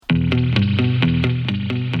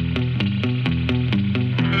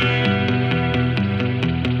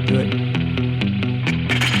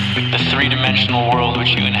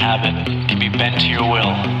habit can be bent to your will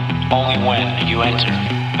only when you enter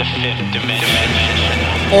the fifth dimension.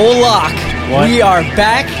 Lock. We are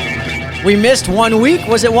back. We missed 1 week.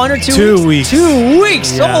 Was it 1 or 2 weeks? 2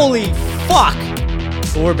 weeks. Yeah. Holy fuck.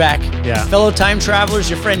 But we're back. Yeah. Fellow time travelers,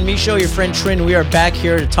 your friend Misho, your friend Trin, we are back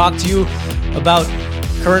here to talk to you about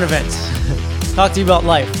current events. Talk to you about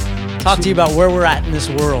life. Talk to you about where we're at in this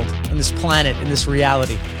world, in this planet, in this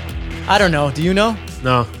reality. I don't know. Do you know?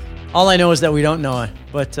 No. All I know is that we don't know it.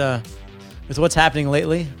 But with what's happening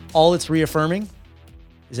lately, all it's reaffirming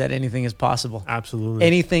is that anything is possible. Absolutely.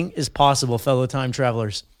 Anything is possible, fellow time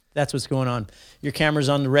travelers. That's what's going on. Your camera's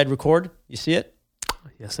on the red record. You see it?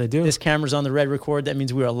 Yes, I do. This camera's on the red record. That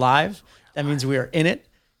means we are live. That means we are in it.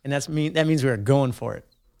 And that means we are going for it.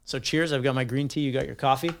 So cheers. I've got my green tea. You got your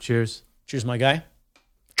coffee. Cheers. Cheers, my guy.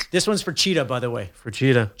 This one's for Cheetah, by the way. For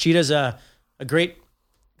Cheetah. Cheetah's a great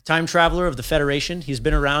time traveler of the Federation. He's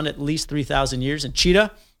been around at least 3,000 years. And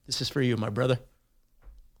Cheetah, this is for you, my brother.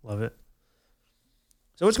 Love it.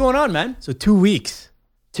 So what's going on, man? So 2 weeks.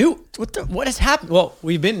 What has happened? Well,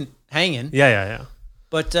 we've been hanging. Yeah.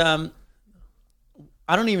 But I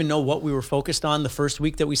don't even know what we were focused on the first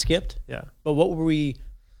week that we skipped. Yeah. But what were we?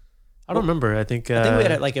 I don't remember. I think we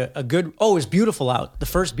had like a good, it was beautiful out. The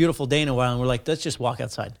first beautiful day in a while. And we're like, let's just walk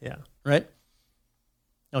outside. Yeah. Right?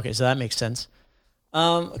 Okay, so that makes sense.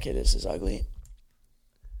 Okay, this is ugly.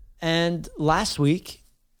 And last week,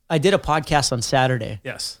 I did a podcast on Saturday.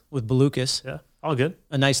 Yes. With Belucas. Yeah. All good.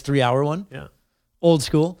 A nice 3-hour one. Yeah. Old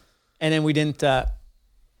school. And then we didn't,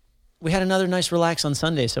 we had another nice relax on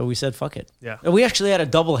Sunday. So we said, fuck it. Yeah. And we actually had a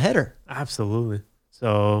double header. Absolutely.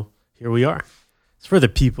 So here we are. It's for the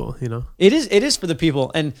people, you know? It is for the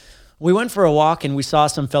people. And we went for a walk and we saw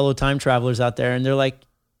some fellow time travelers out there and they're like,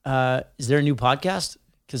 is there a new podcast?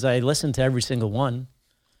 Because I listened to every single one.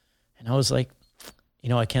 And I was like,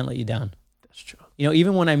 I can't let you down. That's true.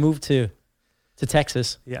 Even when I moved to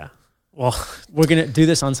Texas. Yeah. Well, we're going to do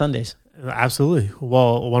this on Sundays. Absolutely.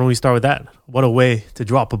 Well, why don't we start with that? What a way to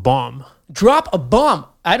drop a bomb. Drop a bomb.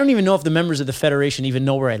 I don't even know if the members of the Federation even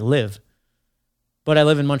know where I live. But I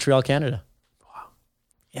live in Montreal, Canada. Wow.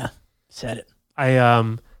 Yeah. Said it.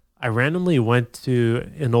 I randomly went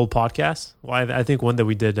to an old podcast. Well, I think one that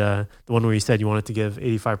we did, the one where you said you wanted to give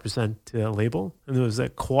 85% to a label. And there was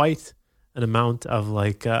quite an amount of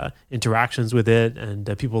interactions with it.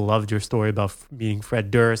 And people loved your story about meeting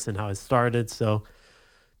Fred Durst and how it started. So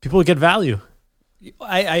people get value.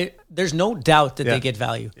 There's no doubt that they get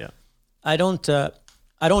value. Yeah. I don't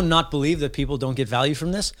not believe that people don't get value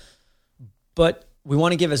from this, but we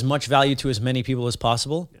want to give as much value to as many people as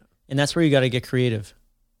possible. Yeah. And that's where you got to get creative.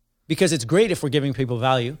 Because it's great if we're giving people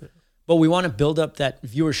value, but we want to build up that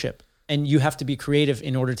viewership, and you have to be creative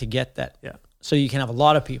in order to get that. Yeah. So you can have a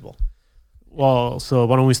lot of people. Well, so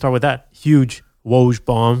why don't we start with that? Huge Woj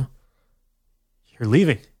bomb. You're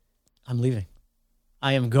leaving. I'm leaving.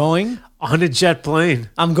 I am going on a jet plane.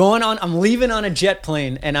 I'm leaving on a jet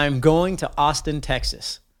plane, and I'm going to Austin,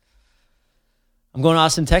 Texas. I'm going to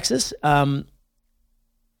Austin, Texas.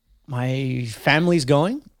 My family's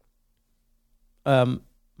going.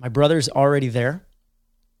 My brother's already there.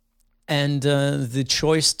 And the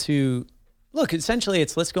choice to, look, essentially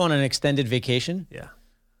let's go on an extended vacation. Yeah.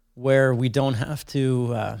 Where we don't have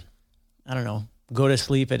to, go to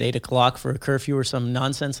sleep at 8 o'clock for a curfew or some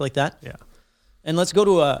nonsense like that. Yeah. And let's go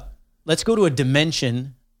to a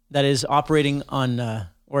dimension that is operating on,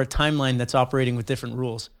 or a timeline that's operating with different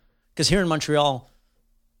rules. Because here in Montreal,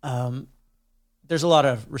 there's a lot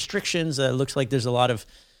of restrictions. It looks like there's a lot of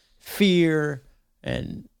fear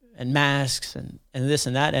and masks and this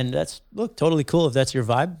and that. And that's, totally cool if that's your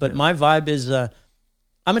vibe. But my vibe is, I'm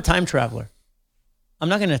a time traveler. I'm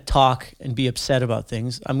not going to talk and be upset about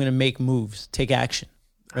things. I'm going to make moves, take action,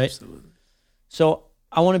 right? Absolutely. So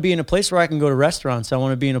I want to be in a place where I can go to restaurants. I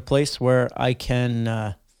want to be in a place where I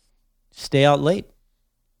can stay out late.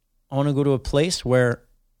 I want to go to a place where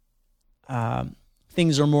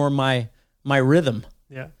things are more my rhythm.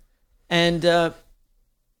 Yeah. And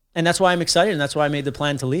that's why I'm excited, and that's why I made the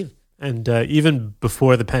plan to leave. And even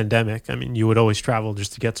before the pandemic, you would always travel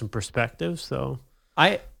just to get some perspective. So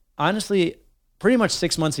I honestly, pretty much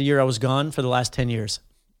 6 months a year, I was gone for the last 10 years.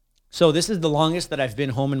 So this is the longest that I've been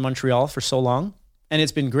home in Montreal for so long. And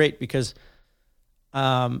it's been great because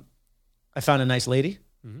I found a nice lady.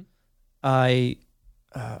 Mm-hmm. I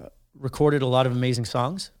recorded a lot of amazing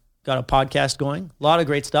songs, got a podcast going, a lot of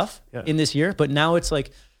great stuff in this year. But now it's like,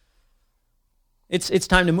 it's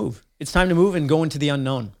time to move. It's time to move and go into the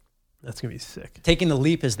unknown. That's going to be sick. Taking the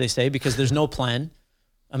leap, as they say, because there's no plan.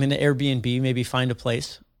 I'm in an Airbnb, maybe find a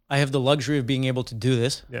place. I have the luxury of being able to do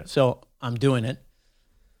this. Yeah. So I'm doing it.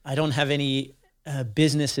 I don't have any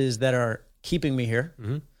businesses that are keeping me here.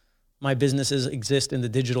 Mm-hmm. My businesses exist in the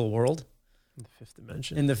digital world, The fifth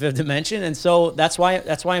dimension. in the fifth dimension, and so that's why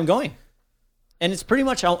I'm going. And it's pretty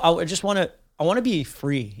much I just want to be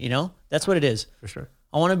free. You know, that's what it is. For sure.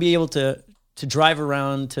 I want to be able to drive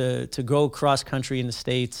around, to go cross country in the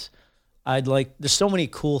States. There's so many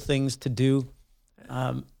cool things to do.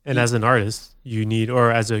 And as an artist, you need, or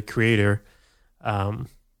as a creator,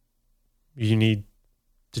 you need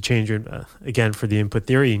to change your, again, for the input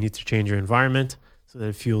theory, you need to change your environment so that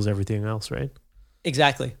it fuels everything else, right?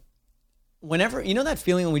 Exactly. Whenever, you know that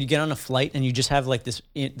feeling when you get on a flight and you just have like this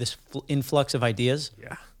influx of ideas?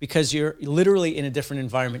 Yeah. Because you're literally in a different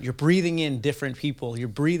environment. You're breathing in different people. You're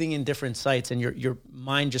breathing in different sites, and your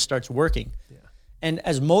mind just starts working. Yeah. And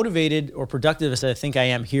as motivated or productive as I think I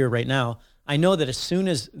am here right now, I know that as soon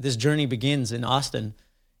as this journey begins in Austin,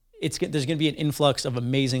 there's going to be an influx of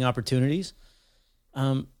amazing opportunities.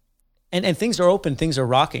 And things are open, things are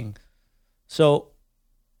rocking. So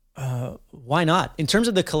why not? In terms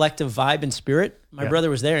of the collective vibe and spirit, my brother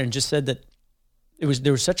was there and just said that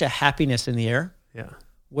there was such a happiness in the air. Yeah.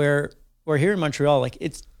 Where here in Montreal, like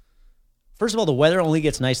first of all, the weather only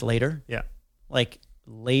gets nice later. Yeah. Like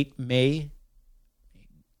late May,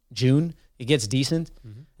 June, it gets decent.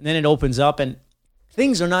 Mm-hmm. And then it opens up and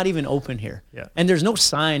things are not even open here. Yeah. And there's no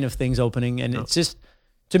sign of things opening. And it's just,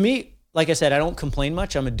 to me, like I said, I don't complain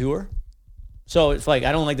much. I'm a doer. So it's like,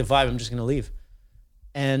 I don't like the vibe. I'm just going to leave.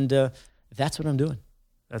 And that's what I'm doing.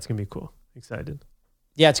 That's going to be cool. Excited.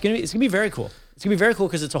 Yeah, it's gonna be very cool. It's gonna be very cool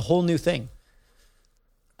because it's a whole new thing.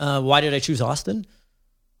 Why did I choose Austin?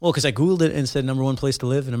 Well, because I Googled it and said #1 place to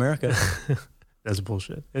live in America. That's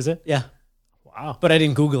bullshit. Is it? Yeah. Wow. But I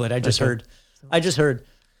didn't Google it. I just Okay. heard.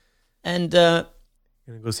 And Gonna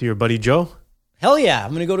go see your buddy Joe? hell yeah,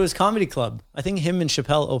 I'm gonna go to his comedy club. I think him and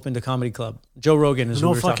Chappelle opened a comedy club. Joe Rogan is who No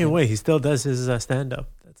we were fucking talking- way. He still does his stand up.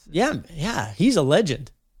 That's Yeah, he's a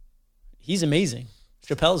legend. He's amazing.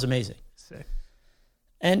 Chappelle's amazing. sick.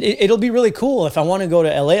 And it'll be really cool. If I want to go to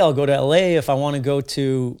LA, I'll go to LA. If I want to go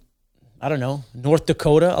to, I don't know, North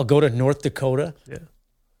Dakota, I'll go to North Dakota. Yeah.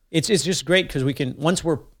 It's just great because we can, once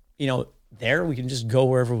we're, there, we can just go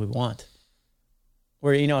wherever we want.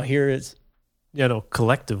 Where, here it's, Yeah, no,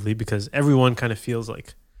 collectively, because everyone kind of feels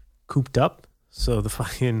like cooped up. So the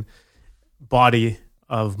fucking body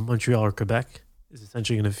of Montreal or Quebec is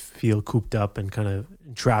essentially going to feel cooped up and kind of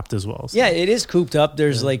trapped as well. So, yeah, it is cooped up.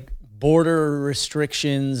 There's like border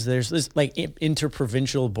restrictions. There's this like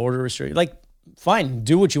interprovincial border restrictions. Like, fine,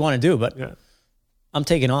 do what you want to do, but yeah, I'm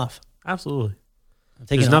taking off. absolutely. I'm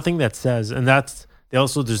taking There's off. nothing that says, and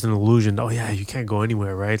there's an illusion. Oh yeah, you can't go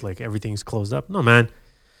anywhere, right? Like everything's closed up. No, man.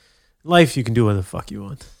 Life, you can do whatever the fuck you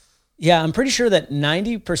want. Yeah, I'm pretty sure that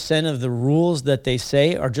 90% of the rules that they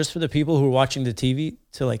say are just for the people who are watching the TV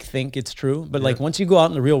to like think it's true. But like once you go out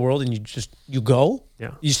in the real world and you go,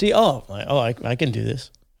 Yeah. you see, I can do this.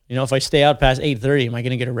 If I stay out past 8:30, am I going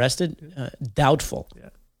to get arrested? Doubtful. Yeah.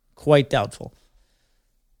 Quite doubtful.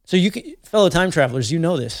 So fellow time travelers, you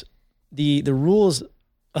know this. The rules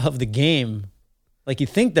of the game, like you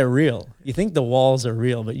think they're real. You think the walls are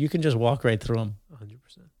real, but you can just walk right through them. 100%.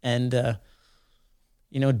 And,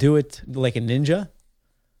 do it like a ninja.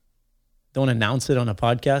 Don't announce it on a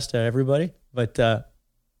podcast to everybody, but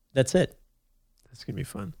that's it. That's gonna be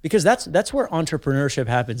fun. Because that's where entrepreneurship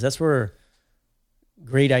happens. That's where not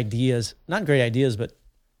great ideas, but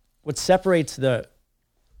what separates the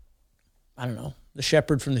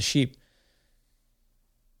shepherd from the sheep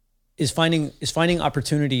is finding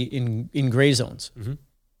opportunity in gray zones. Mm-hmm.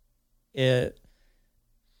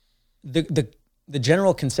 The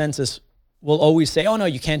general consensus will always say, oh no,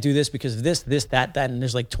 you can't do this because of this, that, and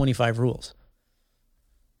there's like 25 rules.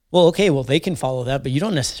 Well, okay, they can follow that, but you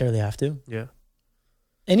don't necessarily have to. Yeah.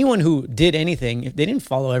 Anyone who did anything, if they didn't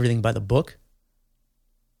follow everything by the book,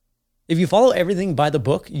 if you follow everything by the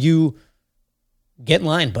book, you get in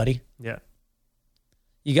line, buddy. Yeah.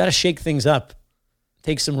 You got to shake things up,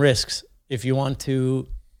 take some risks if you want to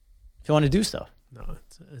do stuff. No,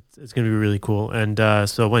 it's gonna be really cool. And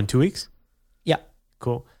so when 2 weeks? Yeah.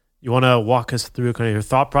 Cool. You want to walk us through kind of your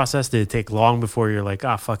thought process? Did it take long before you're like,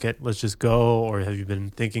 fuck it, let's just go? Or have you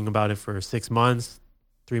been thinking about it for 6 months,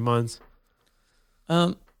 3 months?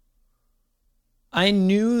 I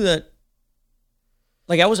knew that,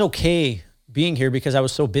 like, I was okay being here because I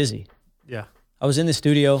was so busy. Yeah. I was in the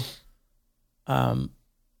studio.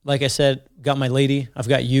 Like I said, got my lady. I've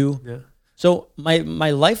got you. Yeah. So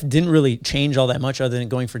my life didn't really change all that much other than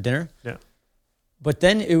going for dinner. Yeah. But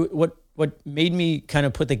then what made me kind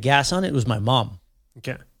of put the gas on it was my mom.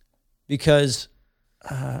 Okay. Because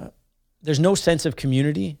there's no sense of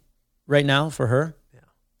community right now for her. Yeah.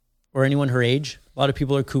 or anyone her age. A lot of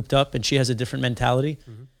people are cooped up, and she has a different mentality.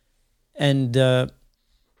 Mm-hmm.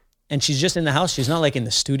 And she's just in the house. She's not like in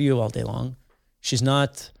the studio all day long. She's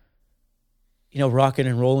not, rocking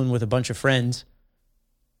and rolling with a bunch of friends.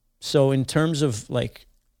 So in terms of like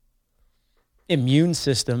immune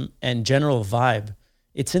system and general vibe,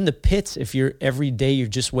 it's in the pits if you're every day you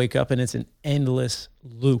just wake up and it's an endless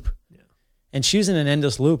loop. Yeah. And she was in an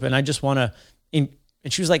endless loop, and I just want to, and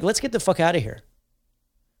she was like, let's get the fuck out of here.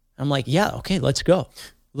 I'm like, yeah, okay, let's go.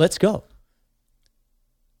 Let's go.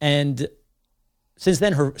 And since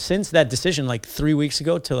that decision, like 3 weeks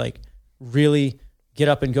ago, to like really get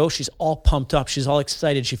up and go, she's all pumped up. She's all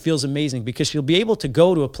excited. She feels amazing because she'll be able to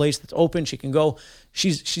go to a place that's open. She can go.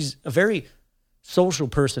 She's a very social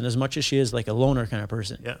person as much as she is like a loner kind of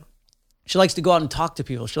person. Yeah. She likes to go out and talk to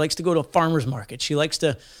people. She likes to go to a farmer's market. She likes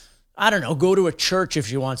to, I don't know, go to a church if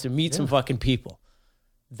she wants to meet some fucking people.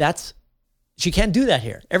 She can't do that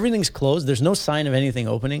here. Everything's closed. There's no sign of anything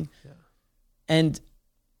opening. Yeah. And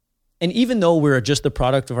even though we're just the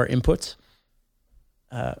product of our inputs,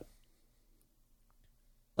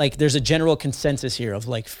 like there's a general consensus here of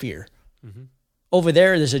like fear. Mm-hmm. Over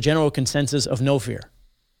there's a general consensus of no fear.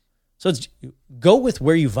 So go with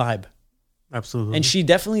where you vibe. Absolutely. And she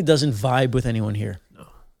definitely doesn't vibe with anyone here. No.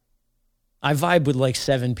 I vibe with like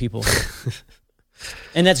 7 people.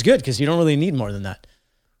 And that's good because you don't really need more than that.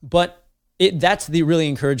 But that's the really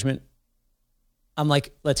encouragement. I'm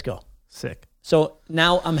like, let's go. Sick. So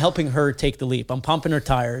now I'm helping her take the leap. I'm pumping her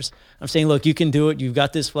tires. I'm saying, look, you can do it. You've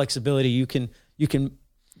got this flexibility. You can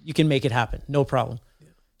make it happen. No problem. Yeah.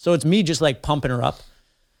 So it's me just like pumping her up.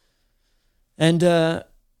 And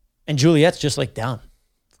Juliet's just like down.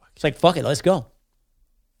 It's like, fuck it, let's go.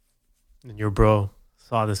 And your bro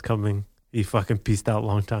saw this coming. He fucking peaced out a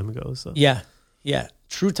long time ago. So yeah.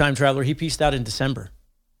 True time traveler. He peaced out in December.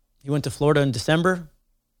 He went to Florida in December.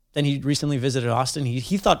 Then he recently visited Austin.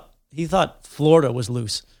 He thought Florida was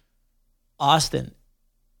loose. Austin's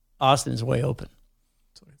way open.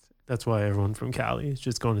 That's why everyone from Cali is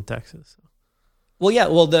just going to Texas. So. Well, yeah.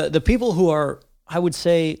 Well, the people who are, I would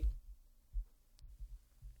say,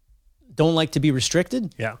 don't like to be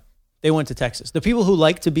restricted. Yeah. They went to Texas. The people who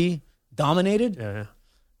like to be dominated,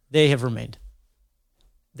 they have remained.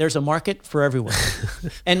 There's a market for everyone.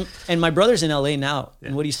 and my brother's in LA now. Yeah.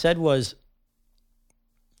 And what he said was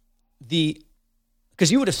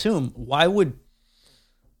because you would assume, why would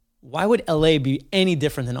LA be any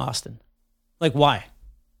different than Austin? Like, why?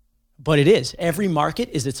 But it is. Every market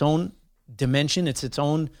is its own dimension. It's its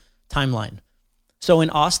own timeline. So in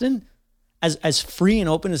Austin, as free and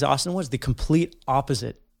open as Austin was, the complete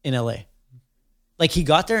opposite in LA. Like he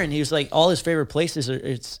got there and he was like, all his favorite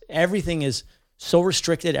places everything is so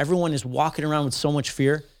restricted. Everyone is walking around with so much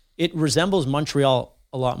fear. It resembles Montreal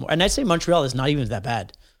a lot more. And I'd say Montreal is not even that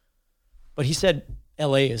bad. But he said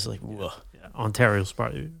LA is like, whoa. Yeah. Ontario's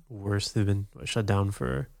probably worse. They've been shut down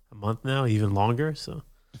for a month now, even longer. So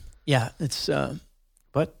yeah, it's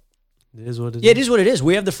but it is what it is. Yeah, it is what it is.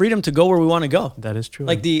 We have the freedom to go where we want to go. That is true.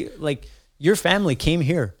 Like your family came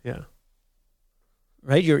here. Yeah.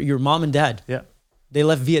 Right? Your mom and dad. Yeah. They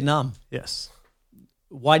left Vietnam. Yes.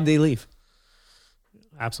 Why'd they leave?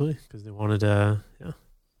 Absolutely. Because they wanted to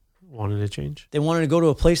change. They wanted to go to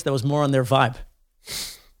a place that was more on their vibe.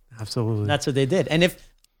 Absolutely. That's what they did. And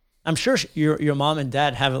I'm sure your mom and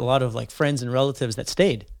dad have a lot of like friends and relatives that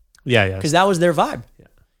stayed. Yeah. Because that was their vibe. Yeah.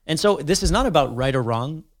 And so this is not about right or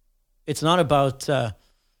wrong. It's not about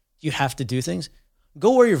you have to do things.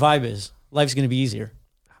 Go where your vibe is. Life's going to be easier.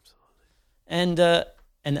 Absolutely.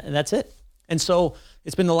 And that's it. And so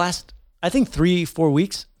it's been the last, I think 3-4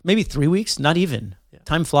 weeks, maybe 3 weeks, not even. Yeah.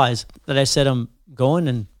 Time flies, that I said I'm going,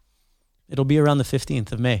 and it'll be around the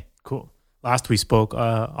 15th of May. Cool. Last we spoke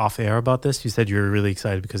off air about this. You said you were really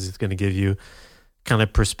excited because it's going to give you kind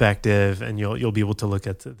of perspective, and you'll be able to look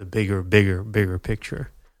at the bigger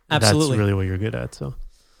picture. And absolutely. That's really what you're good at. So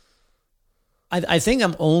I think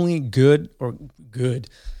I'm only good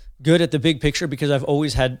at the big picture because I've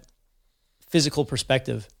always had physical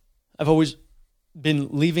perspective. I've always been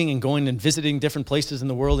leaving and going and visiting different places in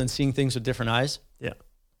the world and seeing things with different eyes. Yeah.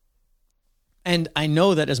 And I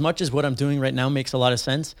know that as much as what I'm doing right now makes a lot of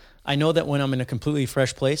sense, I know that when I'm in a completely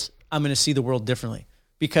fresh place, I'm going to see the world differently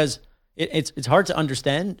because it's hard to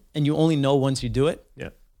understand and you only know once you do it. Yeah.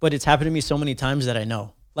 But it's happened to me so many times that I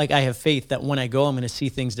know. Like I have faith that when I go, I'm going to see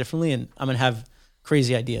things differently and I'm going to have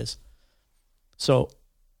crazy ideas. So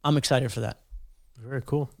I'm excited for that. Very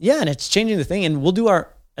cool. Yeah. And it's changing the thing, and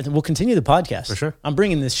we'll continue the podcast. For sure. I'm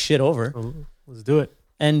bringing this shit over. Let's do it.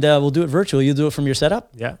 And we'll do it virtual. You'll do it from your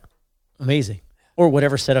setup? Yeah. Amazing. Or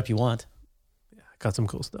whatever setup you want. Yeah, I got some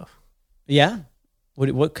cool stuff. Yeah?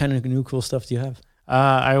 What kind of new cool stuff do you have?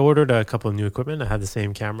 I ordered a couple of new equipment. I had the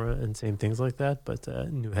same camera and same things like that, but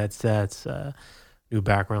new headsets, new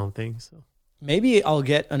background things. So. Maybe I'll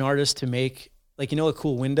get an artist to make like, a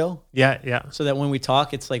cool window. Yeah. So that when we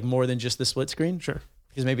talk, it's like more than just the split screen. Sure.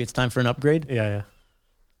 Because maybe it's time for an upgrade. Yeah.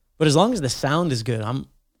 But as long as the sound is good, I'm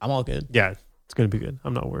all good. Yeah, it's gonna be good.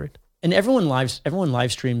 I'm not worried. And everyone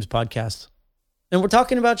live streams podcasts, and we're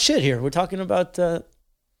talking about shit here. We're talking about it's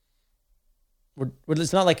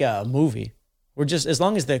not like a movie. We're just, as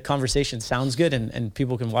long as the conversation sounds good and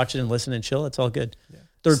people can watch it and listen and chill, it's all good. Yeah.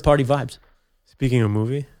 Third party vibes. Speaking of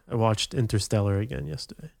movie, I watched Interstellar again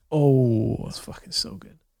yesterday. Oh, it's fucking so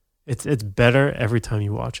good. It's better every time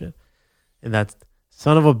you watch it. And that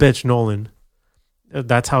son of a bitch Nolan,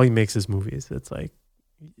 that's how he makes his movies. It's like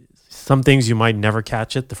some things you might never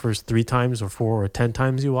catch it the first 3 times or 4 or 10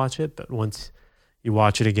 times you watch it, but once you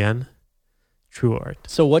watch it again, true art.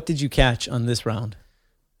 So what did you catch on this round?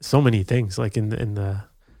 So many things, like in the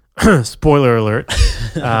spoiler alert.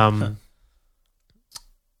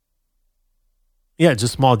 Yeah,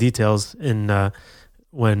 just small details. In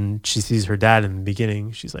when she sees her dad in the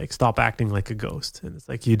beginning, she's like, "Stop acting like a ghost," and it's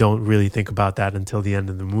like you don't really think about that until the end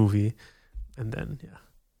of the movie, and then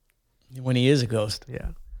when he is a ghost,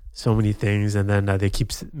 so many things, and then they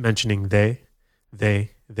keep mentioning they, and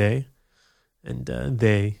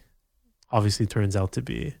they obviously turns out to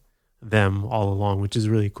be them all along, which is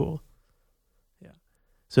really cool. Yeah.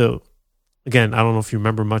 So again, I don't know if you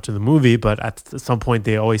remember much of the movie, but at some point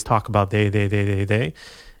they always talk about they. And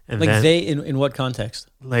like then, they in what context?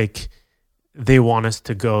 Like they want us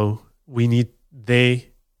to go. They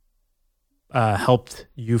helped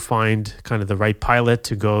you find kind of the right pilot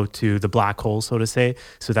to go to the black hole, so to say,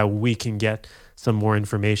 so that we can get some more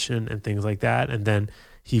information and things like that. And then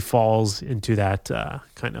he falls into that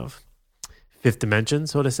kind of fifth dimension,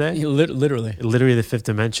 so to say. Literally the fifth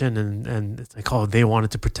dimension, and it's like, oh, they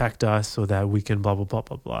wanted to protect us so that we can blah blah blah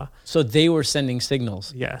blah blah. So they were sending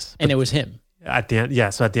signals. Yes, and it was him at the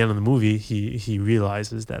end. So at the end of the movie, he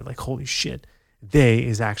realizes that, like, holy shit, they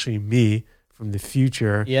is actually me from the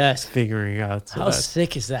future. Yes, figuring out. So how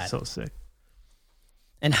sick is that? So sick.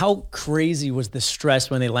 And how crazy was the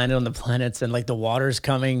stress when they landed on the planets and like the water's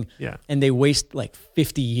coming? Yeah, and they waste like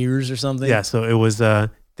 50 years or something. Yeah, so it was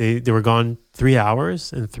They were gone 3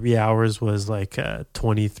 hours, and 3 hours was like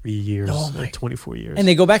 23 years, 24 years. And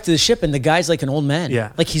they go back to the ship, and the guy's like an old man.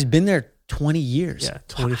 Yeah. Like he's been there 20 years. Yeah,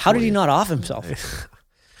 24 How did he years. not off himself?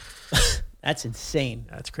 That's insane.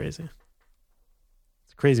 That's crazy.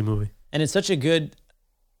 It's a crazy movie. And it's such a good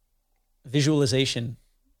visualization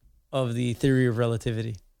of the theory of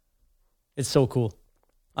relativity. It's so cool.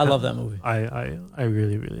 I love that movie. I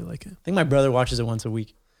really, really like it. I think my brother watches it once a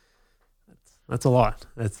week. That's a lot.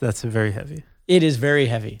 That's very heavy. It is very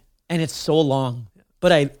heavy, and it's so long.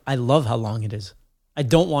 But I love how long it is. I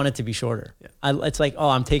don't want it to be shorter. Yeah. It's like, oh,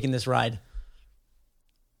 I'm taking this ride,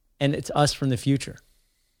 and it's us from the future.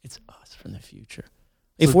 It's us from the future.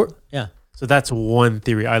 So that's one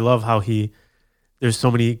theory. I love how there's so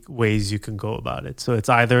many ways you can go about it. So it's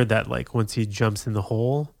either that, like, once he jumps in the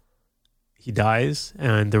hole, he dies,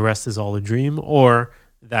 and the rest is all a dream, or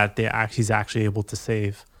that he's actually able to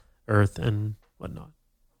save Earth and whatnot.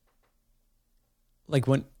 Like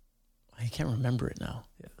when, I can't remember it now.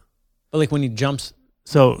 Yeah, but like when he jumps,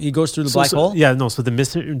 so he goes through the black hole. Yeah, no. So the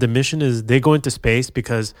mission is they go into space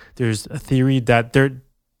because there's a theory that they're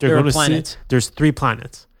going to see. There's 3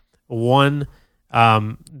 planets. One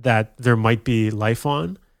that there might be life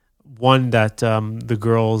on. One that the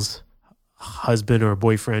girl's husband or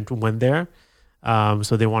boyfriend went there,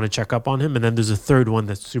 so they want to check up on him. And then there's a third one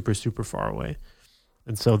that's super, super far away.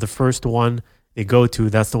 And so the first one they go to,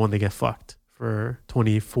 that's the one they get fucked for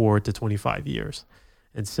 24 to 25 years.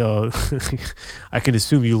 And so I can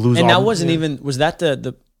assume you lose. And that wasn't even, was that the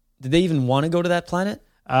did they even want to go to that planet?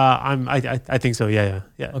 I think so. Yeah.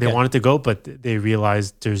 Okay. They wanted to go, but they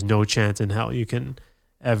realized there's no chance in hell you can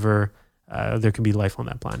ever, there can be life on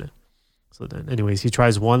that planet. So then anyways, he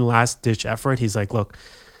tries one last ditch effort. He's like, look,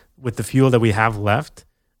 with the fuel that we have left,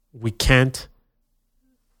 we can't,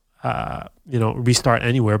 restart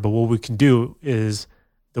anywhere. But what we can do is,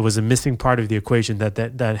 there was a missing part of the equation that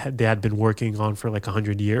they had been working on for like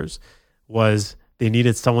 100 years, was they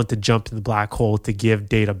needed someone to jump in the black hole to give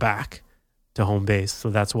data back to home base. So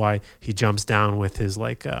that's why he jumps down with his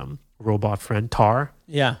robot friend Tar.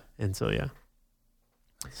 Yeah. And so yeah,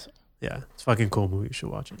 it's a fucking cool movie. You should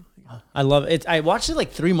watch it. I love it. I watched it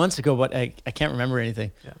like 3 months ago, but I can't remember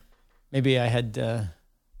anything. Yeah. Maybe I had. I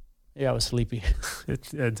was sleepy.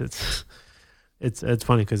 It's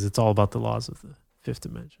funny because it's all about the laws of the fifth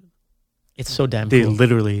dimension. It's so damn They cool.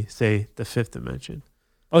 literally say the fifth dimension.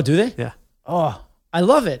 Oh, do they? Yeah. Oh, I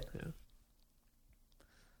love it. Yeah.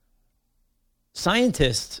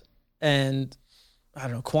 Scientists and I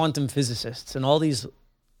don't know, quantum physicists and all these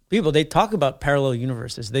people, they talk about parallel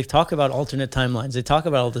universes. They talk about alternate timelines. They talk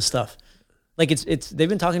about all this stuff. Like it's they've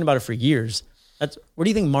been talking about it for years. Where do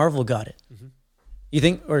you think Marvel got it? Mm-hmm. You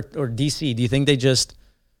think, or DC, do you think they just,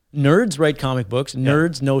 nerds write comic books,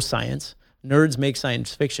 nerds know science, nerds make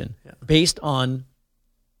science fiction based on,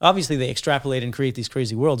 obviously they extrapolate and create these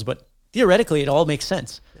crazy worlds, but theoretically it all makes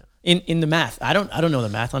sense in the math. I don't know the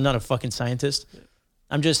math. I'm not a fucking scientist.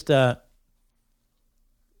 I'm just, they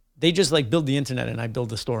just like build the internet and I build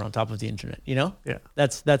the store on top of the internet, you know? Yeah.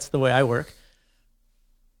 That's the way I work.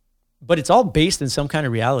 But it's all based in some kind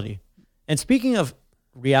of reality. And speaking of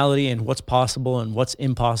reality and what's possible and what's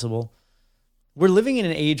impossible, we're living in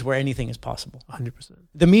an age where anything is possible. 100%.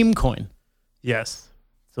 The meme coin. Yes.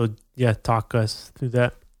 So yeah, talk us through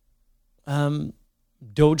that.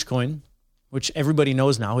 Dogecoin, which everybody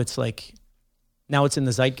knows now, it's like, now it's in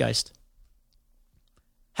the zeitgeist,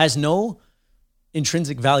 has no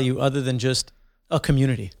intrinsic value other than just a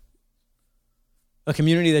community. A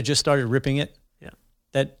community that just started ripping it. Yeah.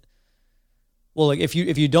 That, well, like if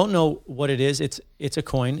you don't know what it is, it's a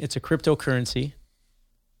coin, it's a cryptocurrency,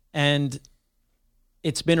 and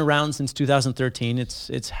it's been around since 2013.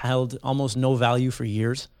 It's held almost no value for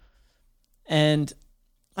years. And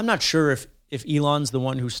I'm not sure if Elon's the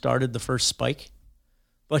one who started the first spike,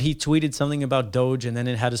 but he tweeted something about Doge and then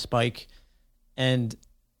it had a spike. And,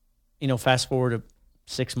 you know, fast forward to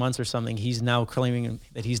 6 months or something, he's now claiming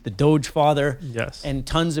that he's the Doge father. Yes. And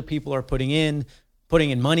tons of people are putting in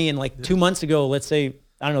money. And like 2 months ago, let's say,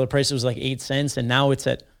 I don't know, the price was like 8 cents and now it's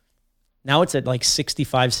at like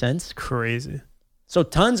 65 cents. Crazy. So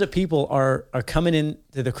tons of people are coming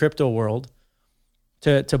into the crypto world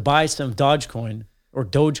to buy some Dogecoin or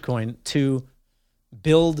Dogecoin to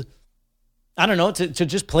build, I don't know, to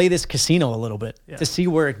just play this casino a little bit, to see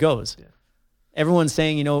where it goes. Yeah. Everyone's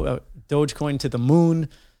saying, you know, Dogecoin to the moon.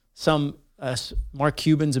 Some Mark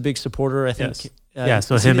Cuban's a big supporter, I think. Yes.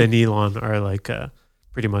 So him and Elon are like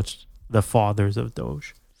pretty much the fathers of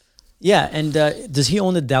Doge. Yeah, and does he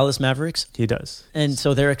own the Dallas Mavericks? He does. And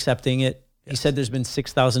so they're accepting it. He said there's been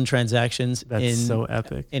 6,000 transactions so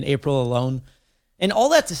epic in April alone. And all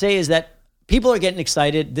that to say is that people are getting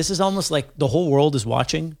excited. This is almost like the whole world is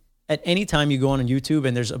watching. At any time you go on YouTube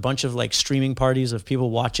and there's a bunch of like streaming parties of people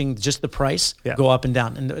watching just the price go up and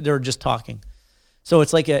down, and they're just talking. So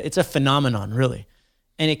it's like it's a phenomenon, really.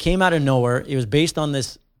 And it came out of nowhere. It was based on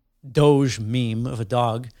this Doge meme of a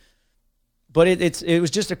dog, but it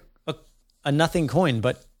was just a nothing coin.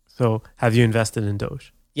 But so have you invested in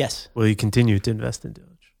Doge? Yes. Will you continue to invest in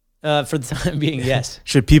Doge? For the time being, yes.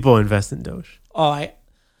 Should people invest in Doge? Oh, I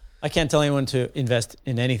can't tell anyone to invest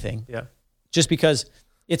in anything. Yeah. Just because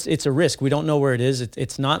it's a risk. We don't know where it is.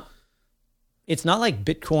 It's not like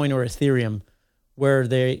Bitcoin or Ethereum, where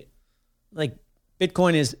they like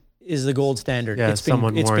Bitcoin is the gold standard. Yeah, it's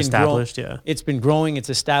more established. Yeah. It's been growing. It's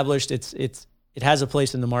established. It has a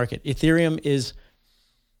place in the market. Ethereum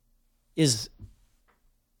is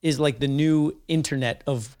like the new internet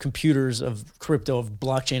of computers, of crypto, of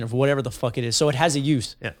blockchain, of whatever the fuck it is. So it has a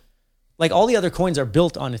use. Yeah. Like all the other coins are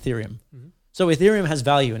built on Ethereum. Mm-hmm. So Ethereum has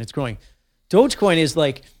value and it's growing. Dogecoin is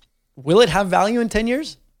like, will it have value in 10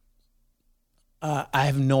 years? I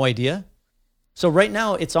have no idea. So right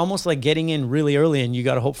now it's almost like getting in really early and you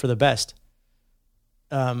got to hope for the best.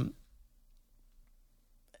 And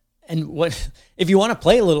what, if you want to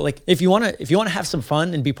play a little, like if you want to have some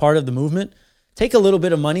fun and be part of the movement, take a little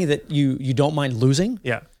bit of money that you don't mind losing,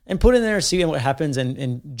 and put in there, see what happens,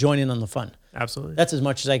 and join in on the fun. Absolutely, that's as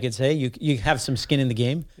much as I could say. You have some skin in the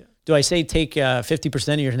game. Yeah. Do I say take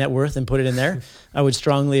 50% of your net worth and put it in there? I would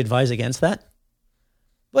strongly advise against that.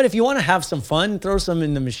 But if you want to have some fun, throw some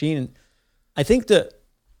in the machine. And I think the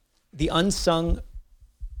unsung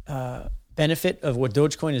benefit of what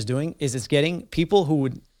Dogecoin is doing is it's getting people who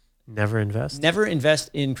would never invest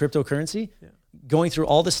in cryptocurrency. Yeah. Going through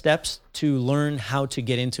all the steps to learn how to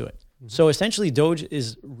get into it. Mm-hmm. So essentially Doge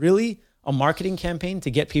is really a marketing campaign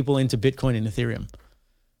to get people into Bitcoin and Ethereum.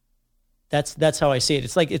 That's how I see it.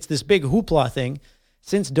 It's like it's this big hoopla thing.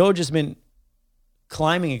 Since Doge has been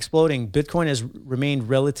climbing, exploding, Bitcoin has remained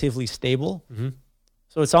relatively stable. Mm-hmm.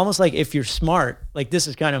 So it's almost like if you're smart, like this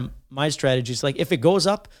is kind of my strategy. It's like if it goes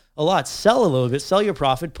up a lot, sell a little bit, sell your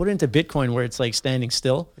profit, put it into Bitcoin where it's like standing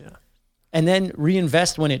still. Yeah. And then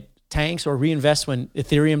reinvest when it tanks or reinvest when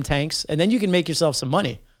Ethereum tanks, and then you can make yourself some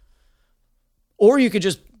money. Or you could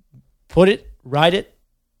just put it, ride it.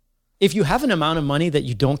 If you have an amount of money that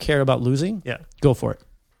you don't care about losing, go for it.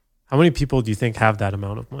 How many people do you think have that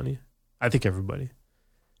amount of money? I think everybody.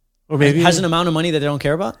 Or maybe has an amount of money that they don't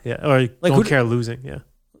care about. Yeah, or Like, don't care losing. Yeah,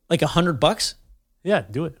 Like $100. yeah,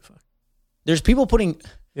 do it. Fuck. There's people putting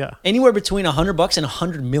Yeah, anywhere between $100 and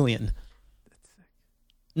 100 million.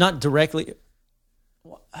 Not directly.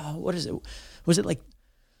 What is it? Was it like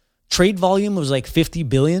trade volume was like 50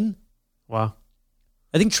 billion? wow,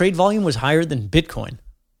 I think trade volume was higher than Bitcoin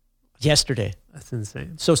yesterday. that's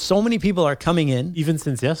insane. So many people are coming in. Even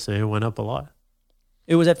since yesterday, it went up a lot.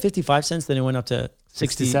 It was at 55 cents, then it went up to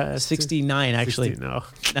 60 69 actually. 60, no,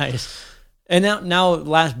 Nice. And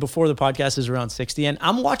now before the podcast is around 60, and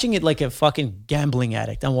I'm watching it like a fucking gambling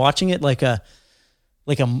addict. I'm watching it like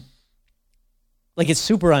it's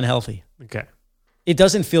super unhealthy. okay, It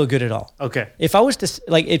doesn't feel good at all. okay, If I was to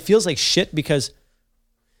it feels like shit because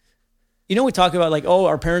we talk about like, oh,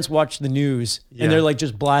 our parents watch the news Yeah. and they're like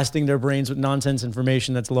just blasting their brains with nonsense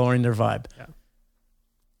information that's lowering their vibe. Yeah.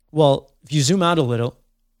 Well, if you zoom out a little,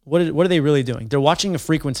 what are they really doing? They're watching a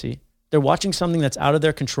frequency. They're watching something that's out of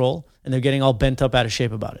their control and they're getting all bent up out of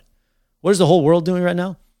shape about it. What is the whole world doing right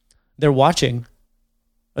now? They're watching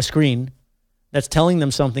a screen that's telling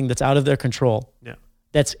them something that's out of their control. Yeah.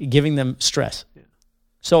 That's giving them stress. Yeah.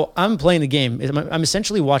 So I'm playing the game. I'm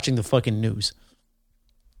essentially watching the fucking news.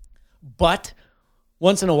 But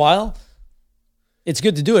once in a while, it's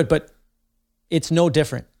good to do it, but it's no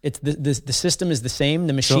different. It's the system is the same.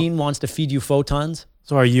 The machine wants to feed you photons.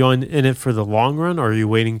 So are you in it for the long run, or are you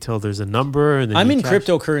waiting till there's a number? And then I'm you in cash?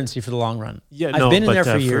 cryptocurrency for the long run. Yeah, I've been in there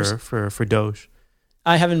for for years. For Doge.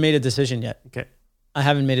 I haven't made a decision yet. Okay. I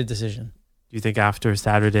haven't made a decision. Do you think after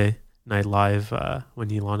Saturday Night Live,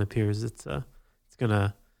 when Elon appears, it's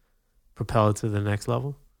gonna propel it to the next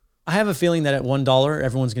level? I have a feeling that at $1,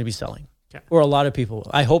 everyone's going to be selling. Okay. Or a lot of people.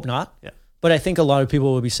 I hope not. Yeah. But I think a lot of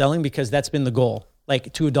people will be selling because that's been the goal.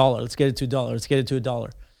 Like to $1. Let's get it to $1. Let's get it to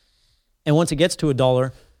 $1. And once it gets to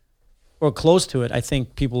 $1 or close to it, I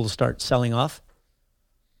think people will start selling off.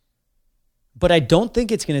 But I don't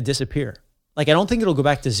think it's going to disappear. Like, I don't think it'll go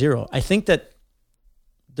back to zero. I think that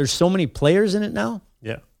there's so many players in it now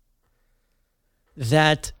Yeah.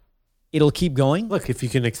 that it'll keep going. Look, if you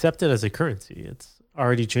can accept it as a currency, it's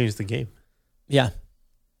already changed the game. Yeah.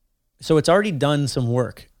 So it's already done some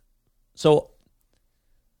work. So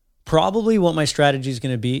probably what my strategy is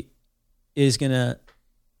going to be is going to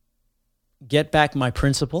get back my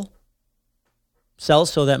principal, sell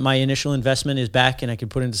so that my initial investment is back and I can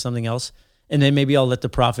put into something else. And then maybe I'll let the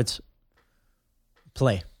profits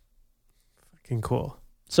play. Fucking cool.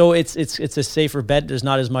 So it's a safer bet. There's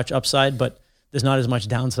not as much upside, but there's not as much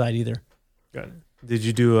downside either. Got it. Did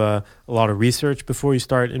you do a lot of research before you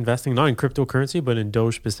start investing, not in cryptocurrency, but in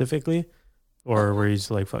Doge specifically? Or were you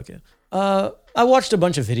just like, fuck it? I watched a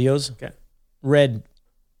bunch of videos, Okay. read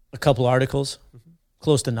a couple articles,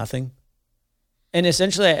 close to nothing. And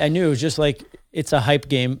essentially I knew it was just like, it's a hype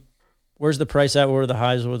game. Where's the price at? Where are the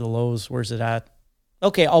highs? Where are the lows? Where's it at?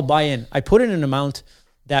 Okay, I'll buy in. I put in an amount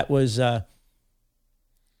that was a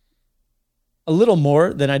little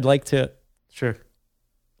more than I'd like to. Sure.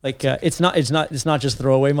 Like it's not just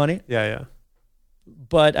throwaway money. Yeah, yeah.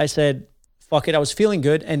 But I said, fuck it. I was feeling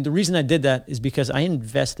good, and the reason I did that is because I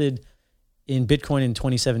invested in Bitcoin in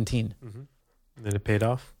 2017, Mm-hmm. And then it paid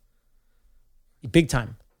off. big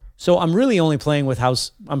time. So I'm really only playing with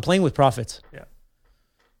I'm playing with profits. Yeah.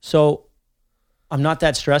 So I'm not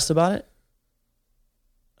that stressed about it.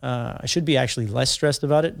 I should be actually less stressed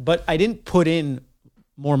about it, but I didn't put in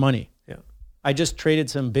more money. Yeah. I just traded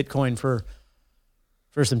some Bitcoin for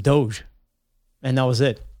some Doge, and that was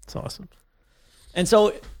it. It's awesome. And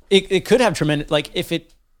so it could have tremendous, like if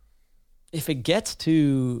it gets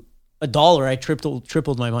to $1, I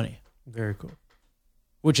tripled my money, Very cool.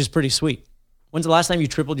 which is pretty sweet. When's the last time you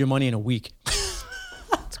tripled your money in a week?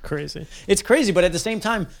 It's crazy. It's crazy, but at the same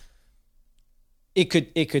time, it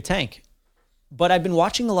could tank. But I've been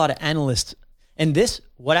watching a lot of analysts, and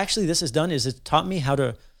what this has done is it's taught me how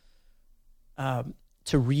to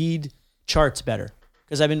read charts better.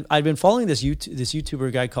 Because I've been following this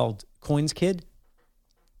YouTuber guy called Coins Kid,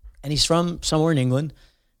 and he's from somewhere in England,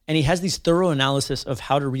 and he has these thorough analysis of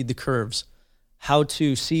how to read the curves, how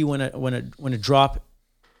to see when a drop,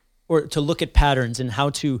 or to look at patterns, and how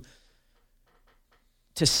to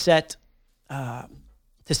set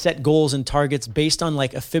goals and targets based on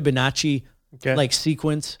like a Fibonacci like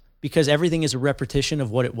sequence, because everything is a repetition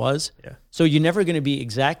of what it was. Yeah. So you're never going to be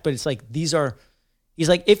exact, but it's like he's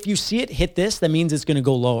like, if you see it hit this, that means it's going to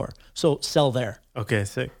go lower. So sell there. Okay,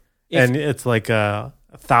 sick. And it's like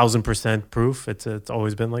 1,000% proof. It's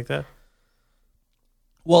always been like that.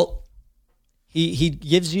 Well, he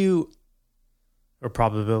gives you Or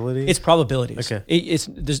probability. it's probabilities. Okay.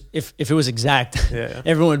 If it was exact, Yeah.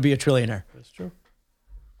 everyone would be a trillionaire. That's true.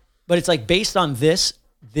 But it's like based on this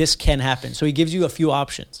can happen. So he gives you a few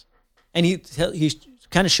options, and he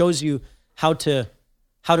kind of shows you how to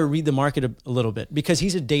read the market a little bit, because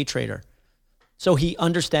he's a day trader. So he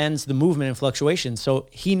understands the movement and fluctuation. So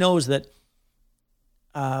he knows that,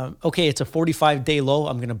 okay, it's a 45-day low,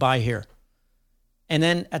 I'm going to buy here. And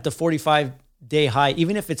then at the 45-day high,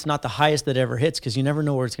 even if it's not the highest that ever hits, because you never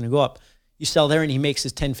know where it's going to go up, you sell there and he makes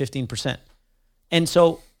his 10, 15%. And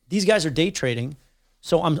so these guys are day trading.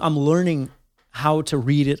 So I'm learning how to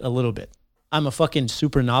read it a little bit. I'm a fucking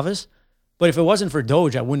super novice, but if it wasn't for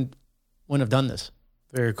Doge, I wouldn't have done this.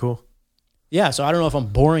 Very cool. Yeah, so I don't know if I'm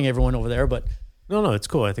boring everyone over there, but No, it's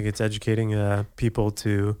cool. I think it's educating people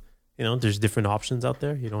to, there's different options out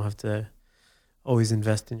there. You don't have to always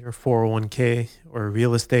invest in your 401k or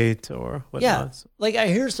real estate or whatnot. yeah, like I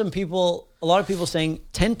hear a lot of people saying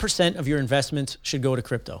 10% of your investments should go to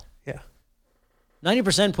crypto. Yeah.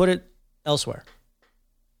 90% put it elsewhere.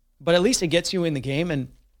 But at least it gets you in the game, and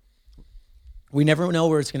we never know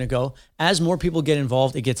where it's going to go. As more people get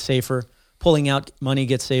involved, it gets safer. Pulling out money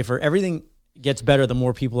gets safer. Everything gets better the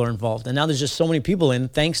more people are involved. And now there's just so many people in,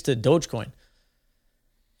 thanks to Dogecoin.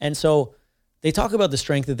 And so they talk about the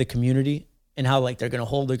strength of the community and how like they're going to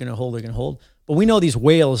hold. But we know these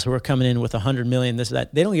whales who are coming in with 100 million, this,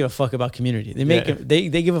 that, they don't give a fuck about community.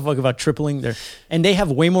 They give a fuck about tripling and they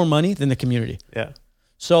have way more money than the community. Yeah.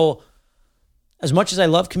 So as much as I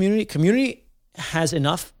love community has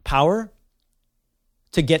enough power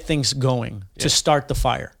to get things going, to start the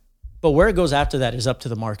fire. But where it goes after that is up to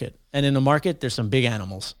the market. And in the market, there's some big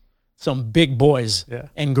animals, some big boys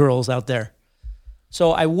and girls out there.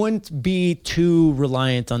 So I wouldn't be too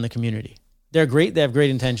reliant on the community. They're great. They have great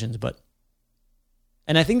intentions,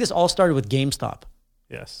 and I think this all started with GameStop.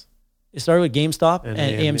 Yes. It started with GameStop and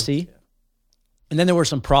AMC. Yeah. And then there were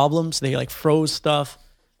some problems. They like froze stuff.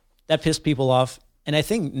 That pissed people off. And I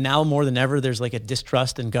think now more than ever, there's like a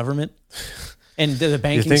distrust in government and the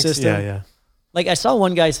banking system. Yeah. Like I saw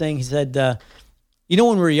one guy saying, he said, when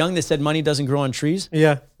we were young, they said money doesn't grow on trees.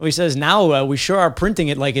 Yeah. Well, he says now we sure are printing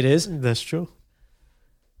it like it is. That's true.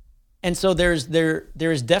 And so there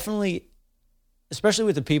is definitely, especially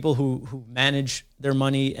with the people who manage their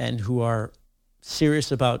money and who are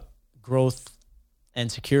serious about growth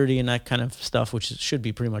and security and that kind of stuff, which should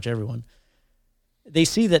be pretty much everyone. They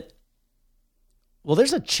see that, well,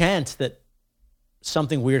 there's a chance that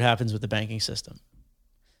something weird happens with the banking system.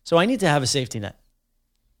 So I need to have a safety net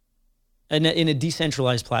in a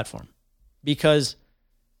decentralized platform, because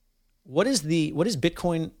what is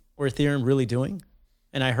Bitcoin or Ethereum really doing?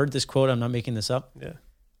 And I heard this quote, I'm not making this up. Yeah.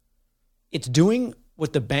 It's doing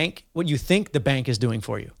what you think the bank is doing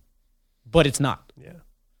for you, but it's not. Yeah.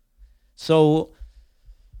 So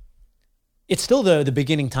it's still the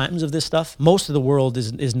beginning times of this stuff. Most of the world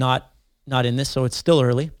is not in this, so it's still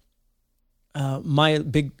early. My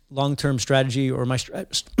big long-term strategy, or my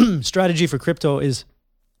strategy for crypto is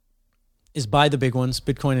buy the big ones,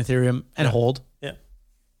 Bitcoin, Ethereum, and hold.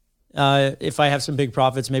 Yeah. If I have some big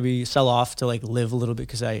profits, maybe sell off to like live a little bit,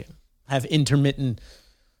 because I have intermittent.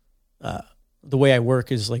 The way I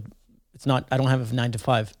work is like, I don't have a 9 to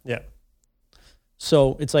 5. Yeah.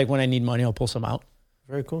 So it's like when I need money, I'll pull some out.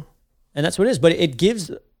 Very cool. And that's what it is. But it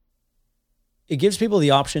gives people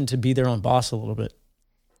the option to be their own boss a little bit.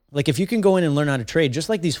 Like if you can go in and learn how to trade, just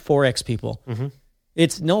like these Forex people,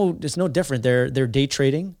 it's no different. They're day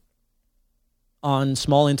trading on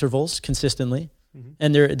small intervals consistently,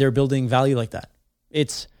 and they're building value like that.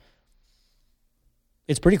 It's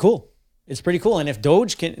pretty cool. It's pretty cool. And if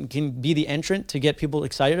Doge can be the entrant to get people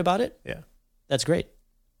excited about it, that's great.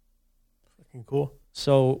 Fucking cool.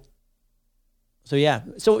 So yeah.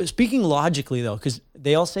 So speaking logically though, because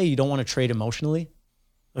they all say you don't want to trade emotionally.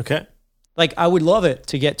 Okay. Like I would love it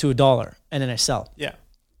to get to $1 and then I sell. Yeah.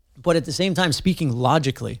 But at the same time, speaking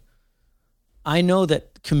logically, I know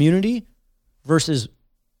that community versus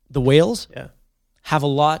the whales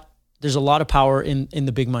there's a lot of power in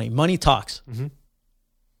the big money. Money talks.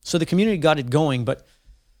 So the community got it going, but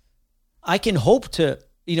I can hope to,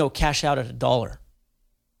 cash out at $1.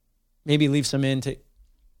 Maybe leave some in to.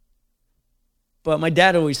 But my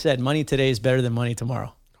dad always said money today is better than money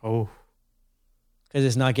tomorrow. Oh. Because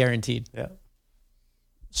it's not guaranteed. Yeah.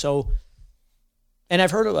 So, and I've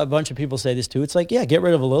heard a bunch of people say this too. It's like, get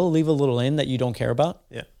rid of a little, leave a little in that you don't care about.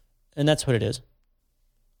 Yeah. And that's what it is.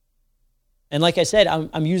 And like I said,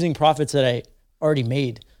 I'm using profits that I already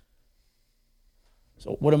made.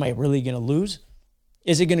 So what am I really going to lose?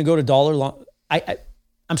 Is it going to go to $1?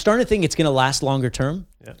 I'm starting to think it's going to last longer term.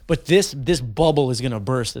 Yeah. But this bubble is going to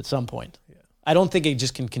burst at some point. Yeah. I don't think it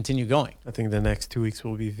just can continue going. I think the next 2 weeks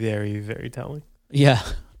will be very, very telling. Yeah.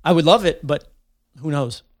 I would love it, but who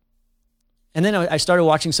knows? And then I started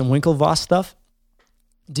watching some Winklevoss stuff.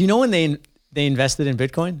 Do you know when they invested in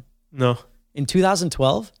Bitcoin? No. In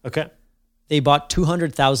 2012, Okay. they bought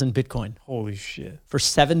 200,000 Bitcoin Holy shit. for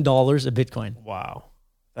 $7 a Bitcoin. Wow.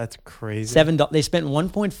 That's crazy. $7. They spent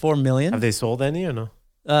 1.4 million. Have they sold any or no?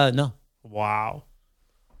 No, Wow.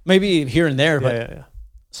 maybe here and there, but Yeah.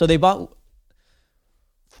 so they bought.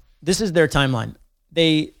 This is their timeline.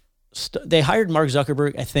 They hired Mark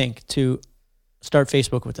Zuckerberg, I think, to start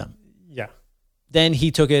Facebook with them. Yeah. Then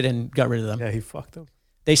he took it and got rid of them. Yeah, he fucked them.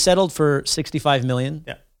 They settled for 65 million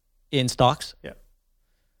Yeah. in stocks. Yeah.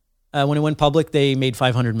 When it went public, they made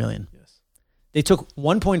 500 million. Yes. They took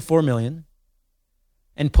 1.4 million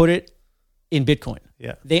and put it in Bitcoin.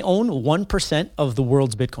 Yeah. They own 1% of the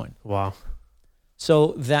world's Bitcoin. Wow.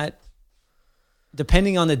 So that,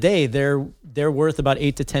 depending on the day, they're worth about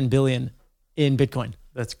 8 to 10 billion in Bitcoin.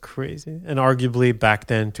 That's crazy. And arguably back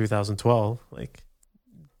then, 2012, like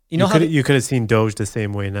You know how you could have seen Doge the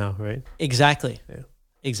same way now, right? exactly. Yeah.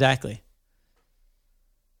 Exactly.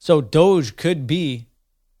 So Doge could be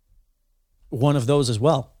one of those as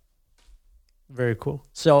well. Very cool.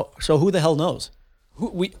 So who the hell knows?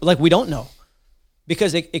 We don't know.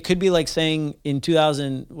 Because it could be like saying in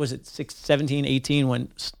 2000, was it 17, 18, when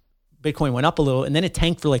Bitcoin went up a little and then it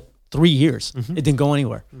tanked for like 3 years. Mm-hmm. It didn't go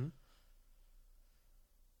anywhere. Mm-hmm.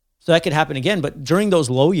 So that could happen again. But during those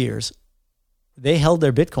low years, they held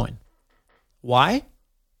their Bitcoin. Why?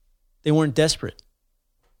 They weren't desperate.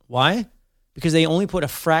 Why? Because they only put a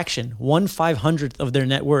fraction, 1/500th of their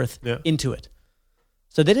net worth into it.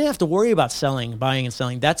 So they didn't have to worry about selling, buying and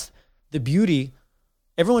selling. That's the beauty.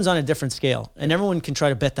 Everyone's on a different scale and everyone can try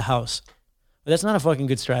to bet the house. But that's not a fucking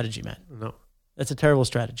good strategy, man. No. That's a terrible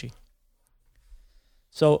strategy.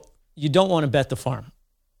 So you don't want to bet the farm.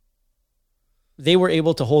 They were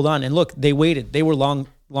able to hold on. And look, they waited. They were long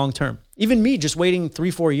term. Even me, just waiting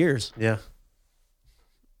 3-4 years, Yeah.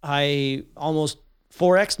 I almost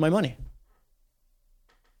 4x'd my money.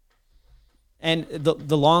 And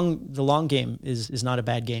the long game is not a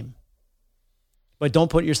bad game. But don't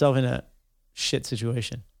put yourself in a shit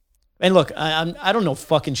situation. And look, I don't know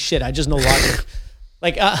fucking shit. I just know logic.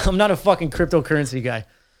 Like, I'm not a fucking cryptocurrency guy.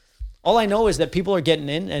 All I know is that people are getting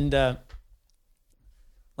in, and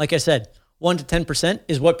like I said, 1 to 10%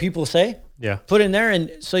 is what people say. Yeah. Put in there,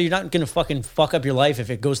 and so you're not going to fucking fuck up your life if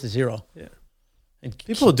it goes to zero. Yeah. And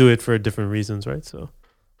People do it for different reasons, right? So,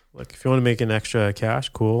 like, if you want to make an extra cash,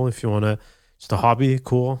 cool. If you want to, just a hobby,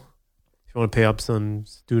 cool. If you want to pay up some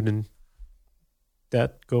student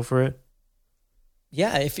debt, go for it.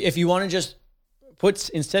 yeah, if you want to just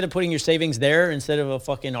instead of putting your savings there instead of a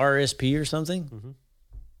fucking RSP or something, Mm-hmm.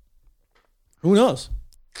 who knows?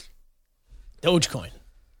 Dogecoin.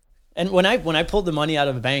 And when I pulled the money out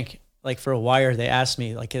of a bank, like for a wire, they asked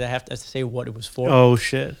me, like, did I have to say what it was for? Oh,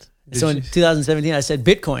 shit. So in 2017, I said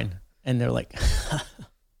Bitcoin. And they're like,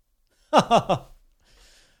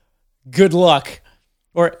 good luck.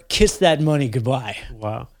 Or kiss that money goodbye.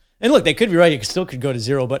 Wow. And look, they could be right. It still could go to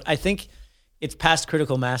zero. But I think it's past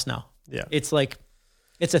critical mass now. Yeah. It's like,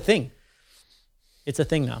 it's a thing. It's a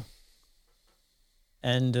thing now.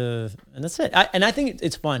 And that's it. I think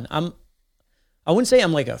it's fun. I wouldn't say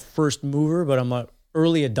I'm like a first mover, but I'm an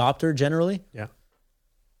early adopter generally. Yeah.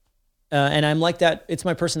 And I'm like that. It's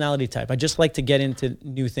my personality type. I just like to get into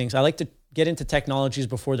new things. I like to get into technologies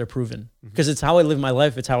before they're proven because it's how I live my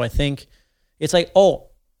life. It's how I think. It's like, oh,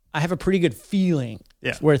 I have a pretty good feeling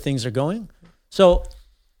where things are going. So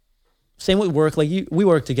same with work. Like we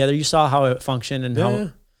work together. You saw how it functioned and how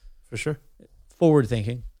for sure. Forward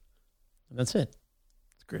thinking. That's it.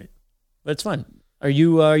 It's great. But it's fun. Are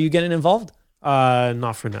you getting involved?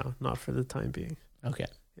 Not for now. Not for the time being. Okay.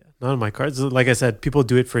 Yeah, not on my cards. Like I said, people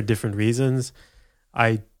do it for different reasons.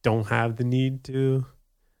 I don't have the need to,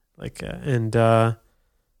 I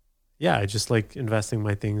just like investing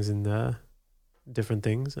my things in different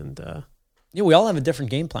things, and We all have a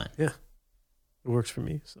different game plan. Yeah, it works for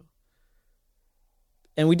me. So,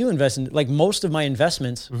 and we do invest in, like, most of my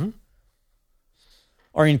investments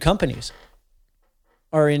are in companies,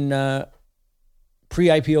 are in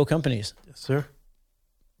pre-IPO companies. Yes, sir.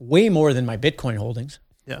 Way more than my Bitcoin holdings.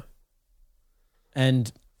 Yeah.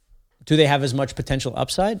 And do they have as much potential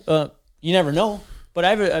upside? You never know. But I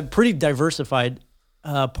have a pretty diversified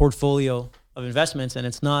portfolio of investments, and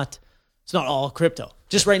it's not all crypto.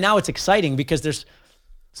 Just right now, it's exciting because it's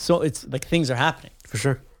like things are happening. For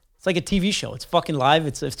sure. It's like a TV show. It's fucking live.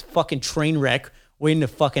 It's a fucking train wreck waiting to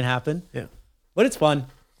fucking happen. Yeah. But it's fun.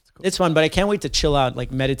 Cool. It's fun, but I can't wait to chill out,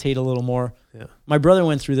 like meditate a little more. Yeah. My brother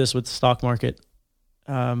went through this with the stock market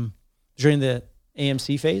during the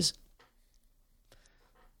AMC phase.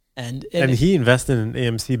 And he invested in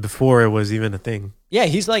AMC before it was even a thing. Yeah,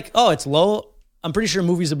 he's like, oh, it's low. I'm pretty sure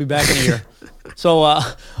movies will be back in a year. So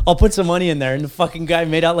I'll put some money in there. And the fucking guy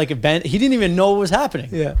made out like a band. He didn't even know what was happening.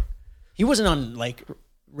 Yeah. He wasn't on like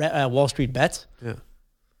Wall Street bets. Yeah.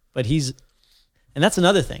 But and that's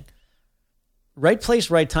another thing. Right place,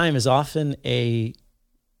 right time is often a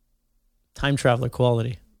time traveler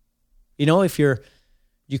quality. You know, if you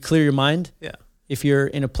clear your mind. Yeah. If you're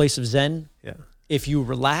in a place of Zen. Yeah. If you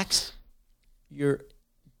relax,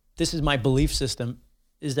 this is my belief system,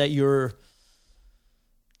 is that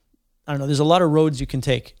I don't know, there's a lot of roads you can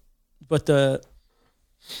take, but the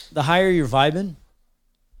higher you're vibing,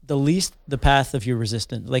 the least the path of your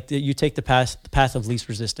resistance. Like you take the path of least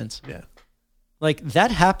resistance. Yeah. Like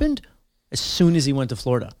that happened as soon as he went to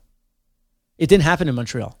Florida. It didn't happen in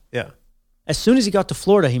Montreal. Yeah. As soon as he got to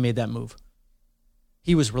Florida, he made that move.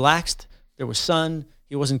 He was relaxed. There was sun.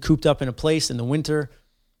 He wasn't cooped up in a place in the winter.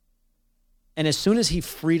 And as soon as he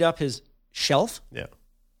freed up his shelf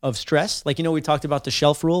of stress, like, you know, we talked about the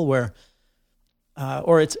shelf rule where,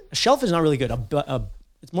 a shelf is not really good.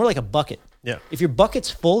 It's more like a bucket. Yeah. If your bucket's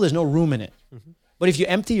full, there's no room in it. Mm-hmm. But if you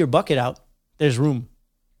empty your bucket out, there's room,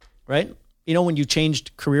 right? You know, when you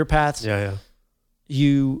changed career paths,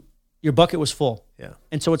 your bucket was full. Yeah.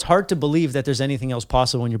 And so it's hard to believe that there's anything else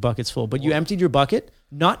possible when your bucket's full. But you emptied your bucket,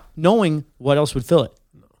 not knowing what else would fill it.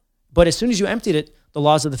 No. But as soon as you emptied it, the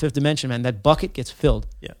laws of the fifth dimension, man, that bucket gets filled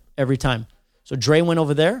every time. So Dre went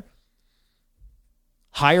over there,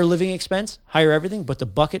 higher living expense, higher everything, but the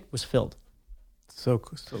bucket was filled. So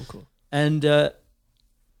cool. And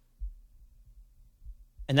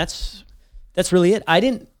that's really it. I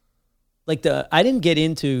didn't get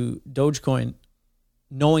into Dogecoin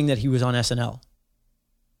knowing that he was on SNL.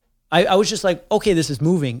 I was just like, okay, this is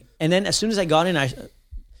moving. And then as soon as I got in,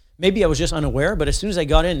 maybe I was just unaware, but as soon as I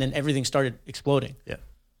got in, then everything started exploding. Yeah.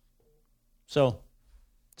 So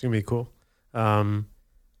it's going to be cool. The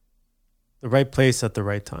right place at the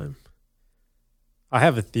right time. I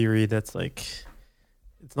have a theory that's like,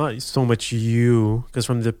 it's not so much you, because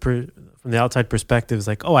from the outside perspective, it's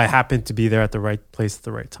like, oh, I happen to be there at the right place at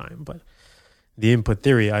the right time. But the input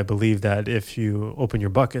theory, I believe that if you open your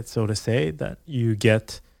bucket, so to say, that you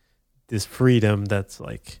get this freedom that's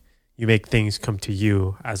like, you make things come to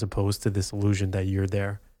you as opposed to this illusion that you're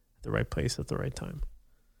there at the right place at the right time.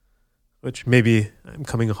 Which maybe I'm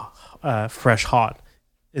coming fresh hot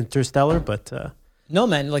interstellar, but no,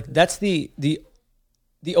 man, like that's the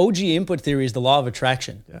OG input theory is the law of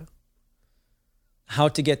attraction. Yeah. How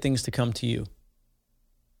to get things to come to you.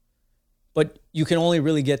 But you can only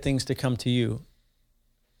really get things to come to you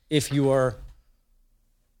if you are,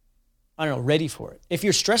 I don't know, ready for it. If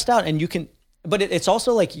you're stressed out and you can, but it's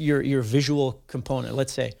also like your visual component.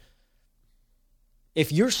 Let's say,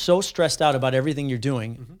 if you're so stressed out about everything you're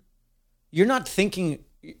doing, mm-hmm. you're not thinking,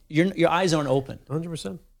 your eyes aren't open.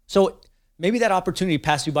 100%. So maybe that opportunity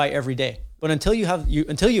passed you by every day, but until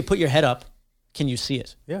you put your head up, can you see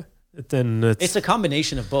it? Yeah. Then it's a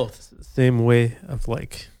combination of both. Same way of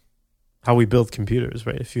like how we build computers,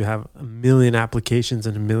 right? If you have a million applications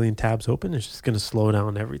and a million tabs open, it's just going to slow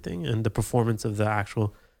down everything, and the performance of the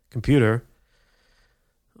actual computer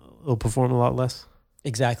will perform a lot less.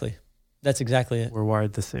 Exactly. That's exactly it. We're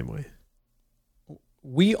wired the same way.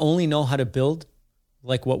 We only know how to build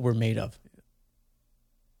like what we're made of.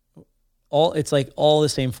 It's like all the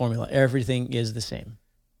same formula. Everything is the same.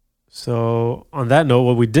 So on that note,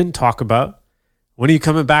 what we didn't talk about, when are you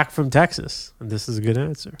coming back from Texas? And this is a good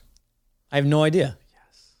answer. I have no idea.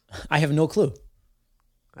 Yes. I have no clue.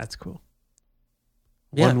 That's cool.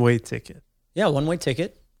 Yeah. One-way ticket. Yeah, one-way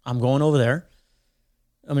ticket. I'm going over there.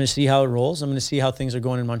 I'm going to see how it rolls. I'm going to see how things are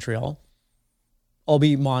going in Montreal. I'll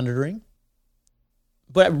be monitoring.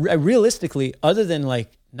 But realistically, other than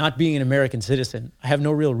like not being an American citizen, I have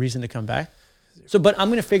no real reason to come back. But I'm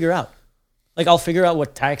going to figure out. Like, I'll figure out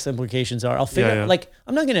what tax implications are. I'll figure out, like,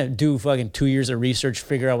 I'm not going to do fucking 2 years of research,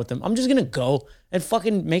 figure out what them. I'm just going to go and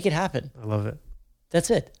fucking make it happen. I love it. That's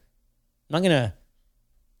it. I'm not going to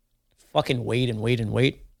fucking wait and wait and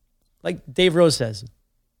wait. Like Dave Rose says,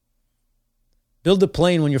 build a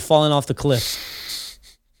plane when you're falling off the cliff.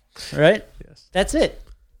 Right? Yes. That's it.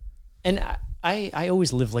 And I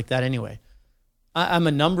always live like that anyway. I'm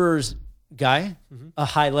a numbers guy, mm-hmm. a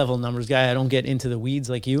high-level numbers guy. I don't get into the weeds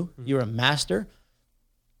like you. Mm-hmm. You're a master.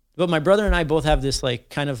 But my brother and I both have this like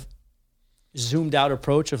kind of zoomed-out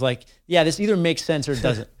approach of like, yeah, this either makes sense or it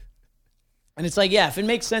doesn't. And it's like, yeah, if it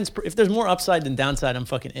makes sense, if there's more upside than downside, I'm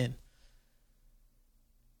fucking in.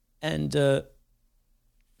 And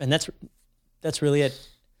that's really it.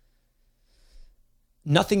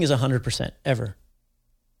 Nothing is 100% ever.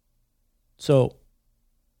 So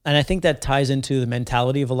And I think that ties into the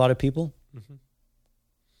mentality of a lot of people. Mm-hmm.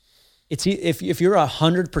 It's if you're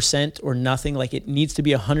 100% or nothing, like it needs to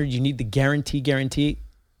be 100, you need the guarantee.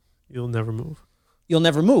 You'll never move. You'll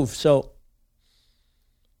never move. So,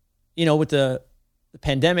 with the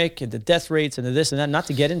pandemic and the death rates and the this and that, not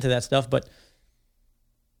to get into that stuff, but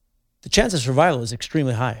the chance of survival is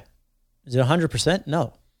extremely high. Is it 100%?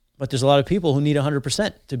 No. But there's a lot of people who need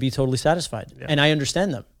 100% to be totally satisfied. Yeah. And I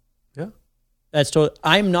understand them. Yeah.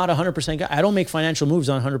 I'm not 100% guy. I don't make financial moves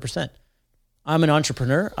on 100%. I'm an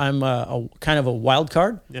entrepreneur. I'm a kind of a wild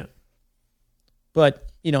card. Yeah. But,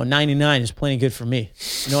 99 is plenty good for me.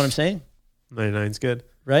 You know what I'm saying? 99 is good.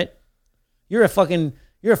 Right? You're a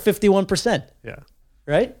 51%. Yeah.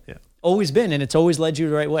 Right? Yeah. Always been, and it's always led you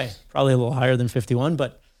the right way. Probably a little higher than 51,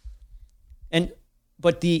 but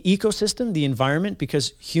the ecosystem, the environment,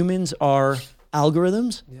 because humans are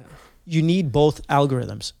algorithms, you need both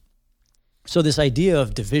algorithms. So this idea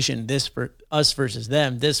of division, this for us versus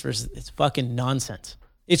them, it's fucking nonsense.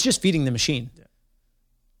 It's just feeding the machine. Yeah.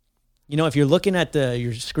 If you're looking at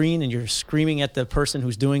your screen and you're screaming at the person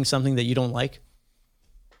who's doing something that you don't like,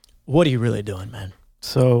 what are you really doing, man?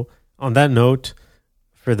 So on that note,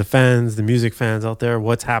 for the fans, the music fans out there,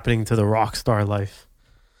 what's happening to the rock star life?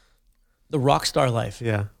 The rock star life.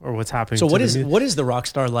 Yeah. Or what's happening so to what is the rock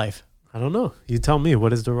star life? I don't know. You tell me.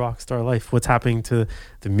 What is the rock star life? What's happening to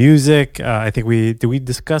the music? I think did we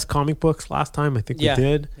discuss comic books last time? I think we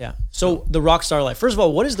did. Yeah. So the rock star life. First of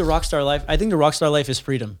all, what is the rock star life? I think the rock star life is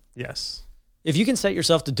freedom. Yes. If you can set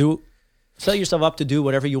yourself up to do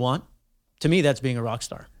whatever you want, to me, that's being a rock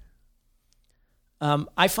star.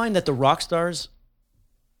 I find that the rock stars,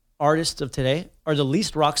 artists of today, are the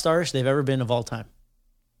least rock stars they've ever been of all time.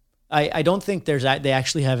 I don't think they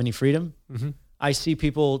actually have any freedom. Mm-hmm. I see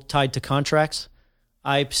people tied to contracts.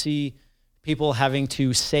 I see people having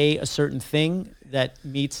to say a certain thing that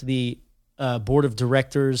meets the board of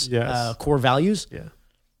directors' core values. Yeah,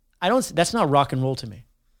 That's not rock and roll to me.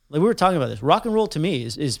 Like we were talking about this. Rock and roll to me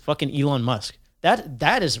is fucking Elon Musk.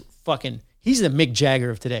 That is fucking. He's the Mick Jagger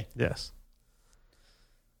of today. Yes.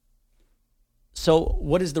 So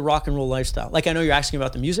what is the rock and roll lifestyle? Like I know you're asking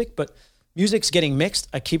about the music, but music's getting mixed.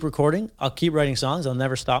 I keep recording. I'll keep writing songs. I'll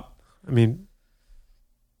never stop. I mean,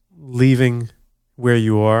 leaving where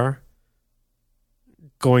you are,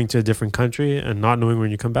 going to a different country and not knowing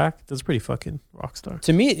when you come back, that's pretty fucking rock star.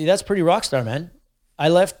 To me, that's pretty rock star, man. I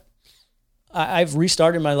left. I've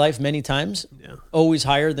restarted my life many times. Yeah. Always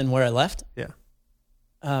higher than where I left. Yeah.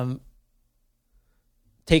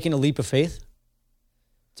 Taking a leap of faith.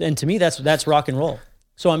 And to me, that's rock and roll.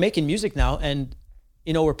 So I'm making music now, and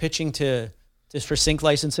we're pitching for sync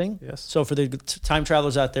licensing. Yes. So for the time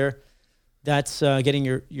travelers out there, that's getting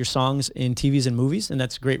your songs in TVs and movies, and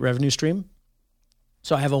that's a great revenue stream.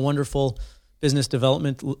 So I have a wonderful business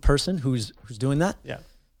development person who's doing that. Yeah.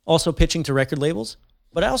 Also pitching to record labels,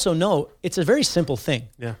 but I also know it's a very simple thing.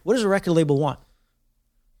 Yeah. What does a record label want?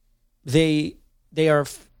 They are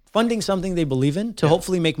funding something they believe in to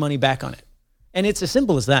hopefully make money back on it. And it's as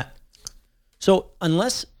simple as that. So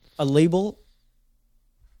unless a label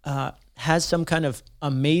has some kind of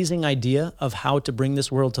amazing idea of how to bring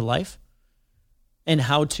this world to life and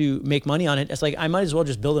how to make money on it, it's like I might as well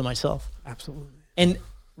just build it myself. Absolutely. And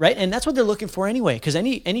that's what they're looking for anyway, because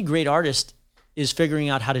any great artist is figuring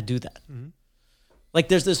out how to do that. Mm-hmm. Like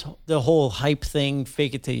there's the whole hype thing,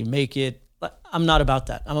 fake it till you make it. I'm not about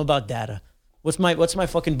that. I'm about data. What's my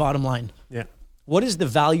fucking bottom line? Yeah. What is the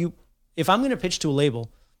value? If I'm going to pitch to a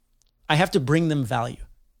label, I have to bring them value.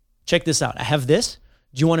 Check this out. I have this.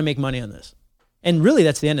 Do you want to make money on this? And really,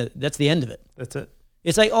 that's the end of it. That's it.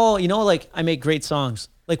 It's like, like I make great songs.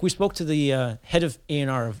 Like we spoke to the head of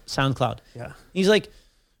A&R of SoundCloud. Yeah. He's like,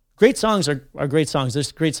 great songs are great songs.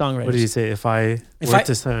 There's great songwriters. What did he say? If I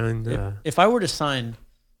were to sign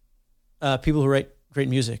people who write great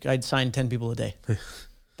music, I'd sign 10 people a day.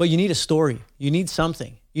 But you need a story. You need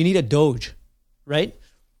something. You need a Doge, right?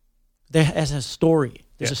 There has a story.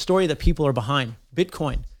 There's a story that people are behind.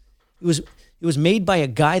 Bitcoin. It was made by a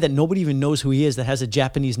guy that nobody even knows who he is, that has a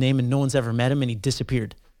Japanese name and no one's ever met him, and he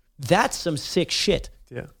disappeared. That's some sick shit.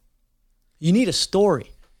 Yeah. You need a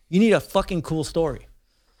story. You need a fucking cool story.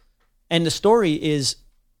 And the story is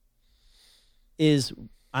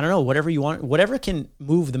I don't know, whatever you want, whatever can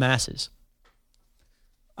move the masses.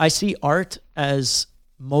 I see art as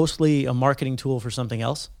mostly a marketing tool for something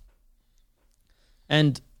else.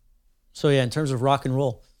 And so in terms of rock and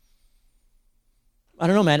roll, I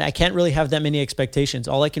don't know, man. I can't really have that many expectations.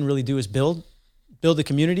 All I can really do is build a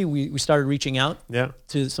community. We started reaching out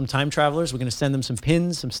to some time travelers. We're going to send them some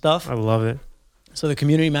pins, some stuff. I love it. So the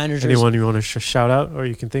community managers. Anyone you want to shout out or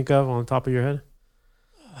you can think of on the top of your head?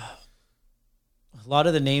 lot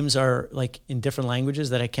of the names are like in different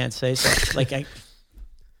languages that I can't say. So like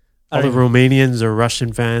all the Romanians or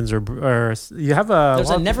Russian fans or you have there's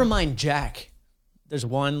a Nevermind Jack. There's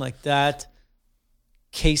one like that.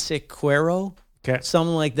 Kasich Cuero. Okay.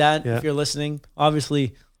 Something like that. Yeah. If you're listening,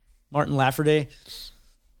 obviously Martin Lafferty.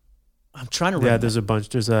 I'm trying to remember. Yeah, there's a bunch.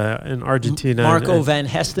 There's in Argentina. Marco Van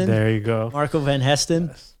Hesten. There you go. Marco Van Hesten.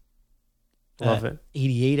 Yes. Love it.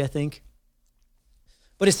 88, I think.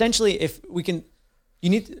 But essentially, if we can,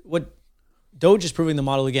 what Doge is proving the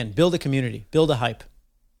model again, build a community, build a hype.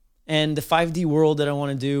 And the 5D world that I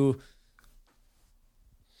want to do,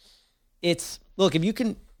 look, if you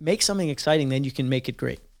can make something exciting, then you can make it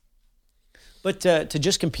great. But to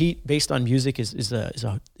just compete based on music is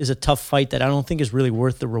a tough fight that I don't think is really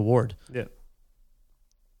worth the reward. Yeah.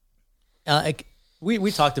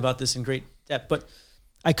 We talked about this in great depth, but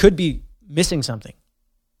I could be missing something,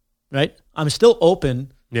 right? I'm still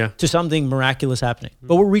open to something miraculous happening,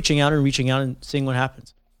 but we're reaching out and seeing what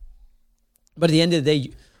happens. But at the end of the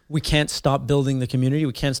day, we can't stop building the community.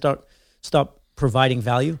 We can't stop providing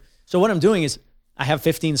value. So what I'm doing is I have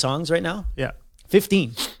 15 songs right now. Yeah.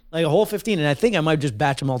 15. Like a whole 15, and I think I might just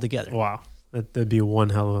batch them all together. Wow. That'd be one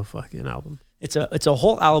hell of a fucking album. It's a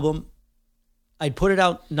whole album. I'd put it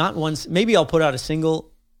out not once. Maybe I'll put out a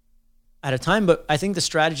single at a time, but I think the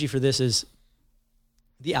strategy for this is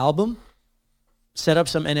the album, set up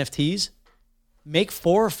some NFTs, make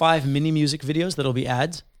 4 or 5 mini music videos that'll be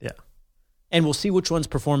ads. Yeah. And we'll see which ones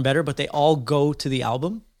perform better, but they all go to the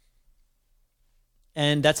album.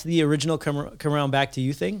 And that's the original come around back to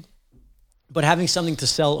you thing. But having something to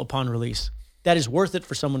sell upon release that is worth it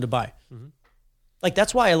for someone to buy. Mm-hmm. Like,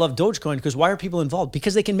 that's why I love Dogecoin, because why are people involved?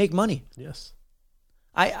 Because they can make money. Yes.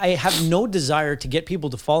 I have no desire to get people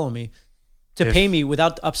to follow me, to pay me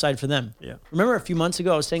without the upside for them. Yeah. Remember a few months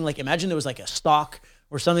ago, I was saying, like, imagine there was like a stock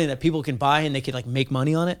or something that people can buy and they can like make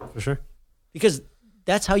money on it. For sure. Because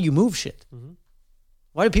that's how you move shit. Mm-hmm.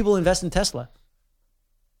 Why do people invest in Tesla?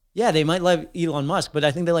 Yeah, they might like Elon Musk, but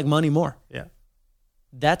I think they like money more. Yeah.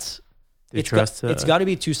 It's got to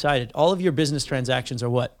be two-sided. All of your business transactions are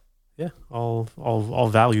what? Yeah, all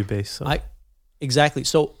value based. So. Exactly.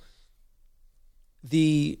 So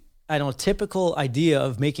typical idea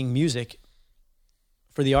of making music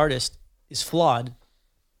for the artist is flawed.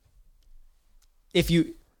 If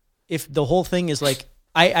the whole thing is like,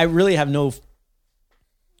 I really have no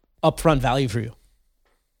upfront value for you.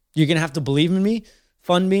 You're gonna have to believe in me,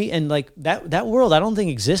 fund me, and like that world I don't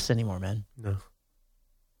think exists anymore, man. No.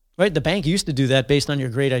 Right? The bank used to do that based on your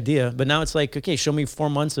great idea, but now it's like, okay, show me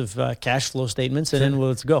 4 months of cash flow statements and then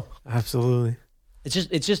let's go. Absolutely.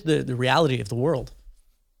 It's just the reality of the world.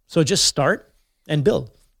 So just start and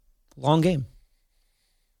build. Long game.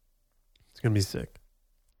 It's going to be sick.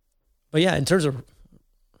 But yeah, in terms of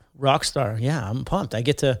Rockstar, yeah, I'm pumped. I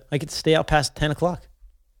get to stay out past 10 o'clock.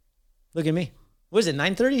 Look at me. What is it,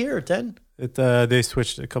 9:30 here or 10? They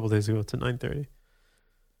switched a couple days ago to 9:30.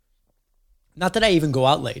 Not that I even go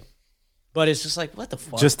out late, but it's just like, what the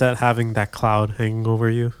fuck? Just that having that cloud hanging over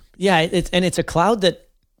you. Yeah, it's a cloud that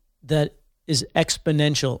is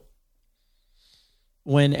exponential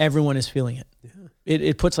when everyone is feeling it. Yeah.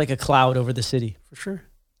 It puts like a cloud over the city. For sure.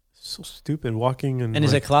 So stupid walking and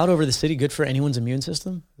is a cloud over the city good for anyone's immune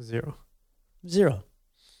system? Zero.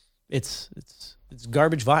 It's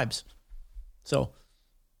garbage vibes. So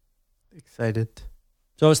excited.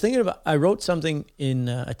 So I was thinking I wrote something in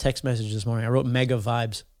a text message this morning. I wrote mega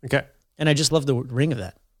vibes. Okay. And I just love the ring of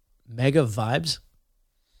that. Mega vibes.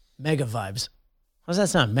 Mega vibes. How does that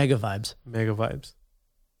sound? Mega vibes. Mega vibes.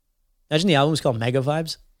 Imagine the album is called Mega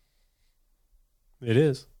Vibes. It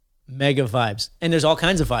is. Mega vibes. And there's all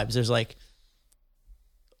kinds of vibes. There's like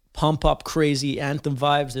pump up crazy anthem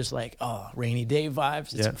vibes. There's like, rainy day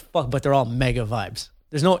vibes. But they're all mega vibes.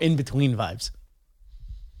 There's no in between vibes.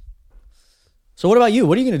 So what about you?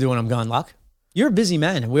 What are you going to do when I'm gone, Locke? You're a busy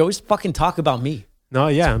man, and we always fucking talk about me. No,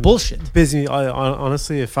 yeah. It's bullshit. Busy.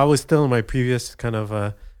 Honestly, if I was still in my previous kind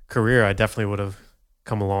of career, I definitely would have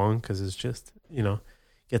come along because it's just,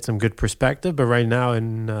 get some good perspective. But right now,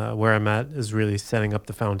 in where I'm at is really setting up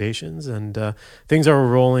the foundations, and things are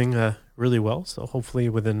rolling really well. So hopefully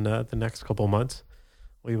within the next couple of months,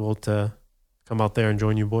 we will come out there and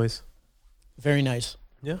join you boys. Very nice.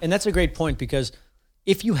 Yeah. And that's a great point, because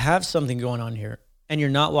if you have something going on here and you're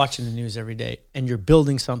not watching the news every day and you're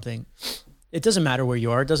building something, it doesn't matter where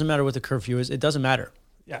you are. It doesn't matter what the curfew is. It doesn't matter.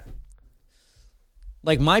 Yeah.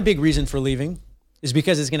 Like, my big reason for leaving is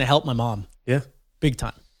because it's going to help my mom. Yeah. Big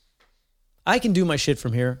time. I can do my shit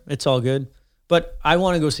from here. It's all good. But I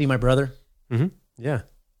want to go see my brother. Mm-hmm. Yeah.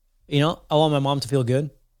 I want my mom to feel good.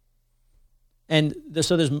 And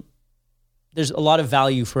so there's a lot of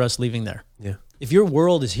value for us leaving there. Yeah. If your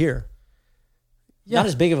world is here, Yeah. not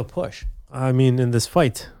as big of a push. I mean, in this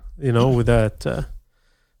fight, with that,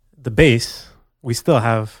 the base, we still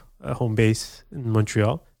have a home base in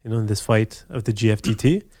Montreal, in this fight of the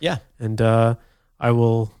GFTT. Yeah. And I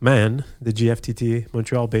will man the GFTT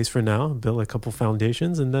Montreal base for now, build a couple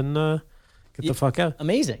foundations, and then get the fuck out.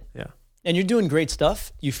 Amazing. Yeah. And you're doing great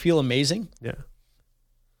stuff. You feel amazing. Yeah.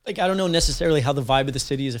 Like, I don't know necessarily how the vibe of the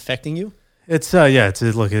city is affecting you. It's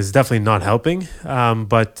it's definitely not helping.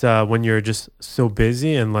 But when you're just so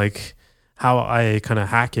busy, and like how I kind of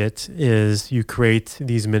hack it is you create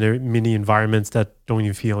these mini environments that don't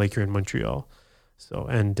even feel like you're in Montreal. So,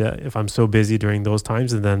 and if I'm so busy during those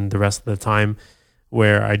times, and then the rest of the time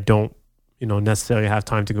where I don't, necessarily have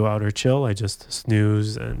time to go out or chill, I just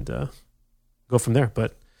snooze and go from there.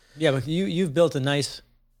 But yeah, but you've built a nice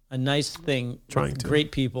thing. Trying with to.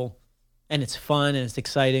 Great people, and it's fun and it's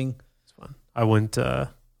exciting. it's fun. I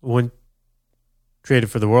wouldn't trade it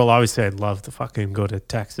for the world. Obviously, I'd love to fucking go to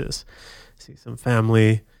Texas, see some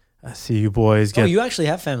family, see you boys. Oh, you actually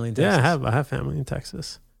have family in Texas? Yeah, I have family in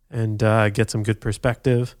Texas, and get some good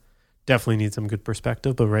perspective. Definitely need some good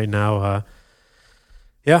perspective, but right now,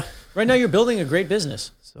 Right now, you're building a great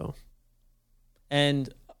business, So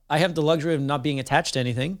and I have the luxury of not being attached to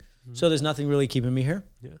anything, so there's nothing really keeping me here.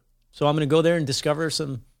 Yeah. So I'm going to go there and discover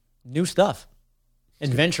some new stuff,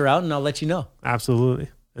 and venture out, and I'll let you know. absolutely,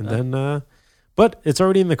 and then, but it's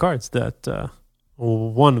already in the cards that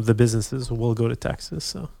one of the businesses will go to Texas.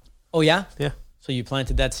 So Oh yeah, Yeah. So you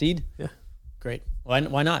planted that seed. Yeah. Great. Why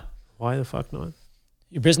not? why the fuck not?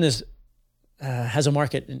 Your business has a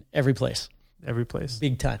market in every place, Every place,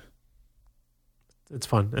 big time. it's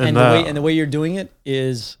fun, And the way you're doing it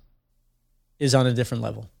is on a different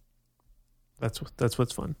level. that's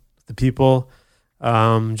what's fun. The people,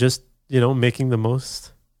 just making the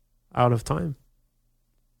most out of time.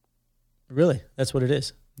 Really, that's what it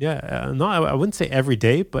is. Yeah, no, I wouldn't say every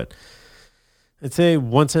day, but I'd say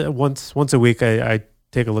once a week I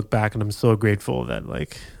take a look back, and I'm so grateful that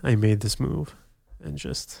like I made this move, and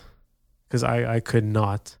just because I could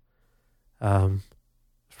not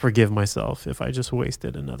forgive myself if I just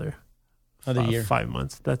wasted another Year. 5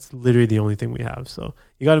 months. That's literally the only thing we have. So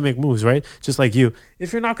you got to make moves, right? Just like you,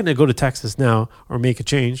 if you're not going to go to Texas now or make a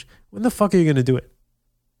change, when the fuck are you going to do it?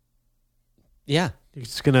 Yeah. You're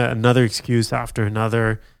just gonna another excuse after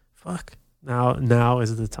another. Fuck. Now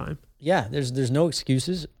is the time. Yeah. There's no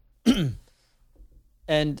excuses,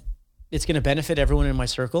 and it's going to benefit everyone in my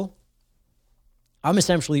circle. I'm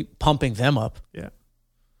essentially pumping them up. Yeah.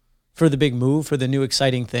 For the big move, for the new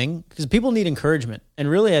exciting thing, because people need encouragement. And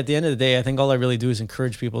really, at the end of the day, I think all I really do is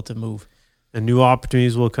encourage people to move. And new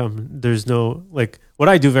opportunities will come. There's no what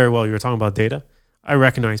I do very well. You were talking about data. I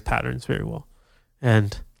recognize patterns very well.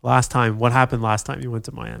 And what happened last time you went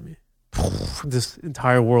to Miami? This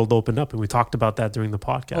entire world opened up, and we talked about that during the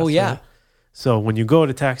podcast. Oh yeah. Right? So when you go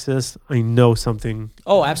to Texas, I know something.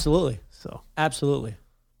 Oh, absolutely. So Absolutely.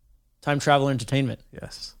 Time travel entertainment.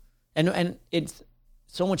 yes. And it's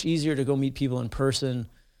so much easier to go meet people in person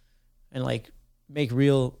and like make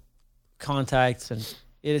real contacts, and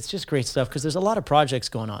it's just great stuff because there's a lot of projects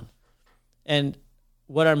going on. And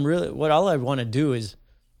what all I want to do is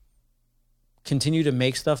continue to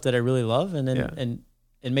make stuff that I really love, and then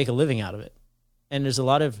and make a living out of it. And there's a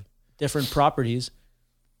lot of different properties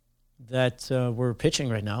that we're pitching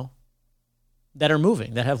right now that are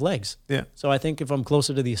moving, that have legs. Yeah. So I think if I'm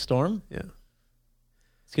closer to the storm, Yeah.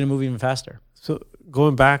 it's going to move even faster. So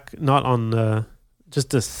going back, not on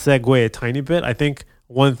just to segue a tiny bit, I think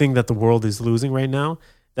one thing that the world is losing right now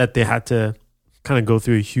that they had to kind of go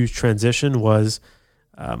through a huge transition was,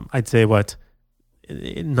 I'd say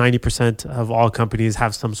 90% of all companies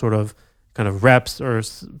have some sort of kind of reps or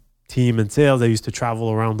team in sales. They used to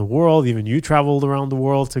travel around the world. Even you traveled around the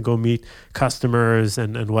world to go meet customers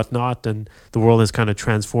and whatnot. And the world has kind of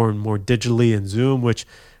transformed more digitally in Zoom, which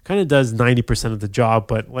kind of does 90% of the job.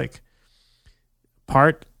 But like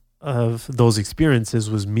part of those experiences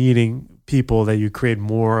was meeting people that you create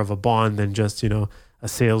more of a bond than just, a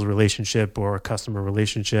sales relationship or a customer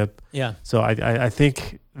relationship. Yeah. So I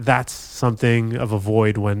think that's something of a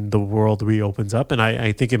void when the world reopens up. And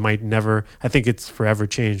I think I think it's forever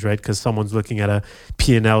changed, right? Because someone's looking at a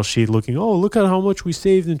P&L sheet looking, oh, look at how much we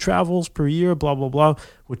saved in travels per year, blah, blah, blah,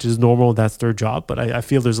 which is normal. That's their job. But I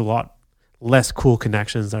feel there's a lot less cool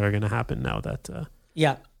connections that are going to happen now that...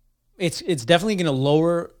 Yeah. It's definitely going to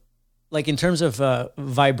lower, like in terms of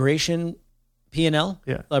vibration, P&L,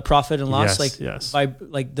 profit and loss, yes. Like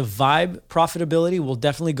the vibe profitability will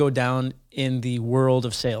definitely go down in the world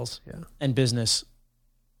of sales and business,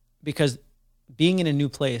 because being in a new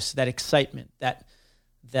place, that excitement,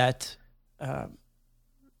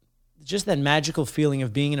 just that magical feeling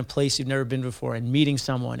of being in a place you've never been before and meeting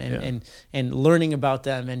someone and learning about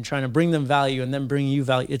them and trying to bring them value and them bringing you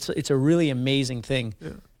value. It's a really amazing thing.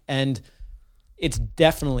 Yeah. And it's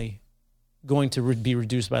definitely going to be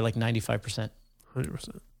reduced by like 95%.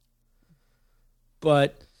 100%.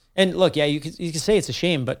 But, and look, yeah, you could say it's a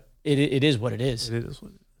shame, but it is what it is. It is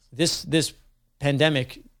what it is. This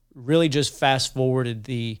pandemic really just fast forwarded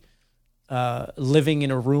the living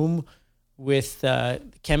in a room with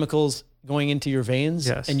chemicals going into your veins,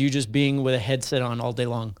 and you just being with a headset on all day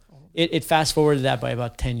long. It fast forwarded that by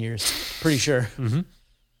about 10 years, pretty sure. Mm-hmm.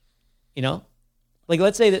 You know, like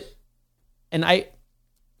let's say that, and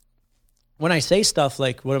when I say stuff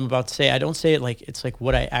like what I'm about to say, I don't say it like it's like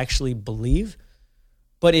what I actually believe,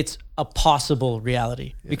 but it's a possible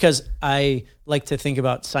reality because I like to think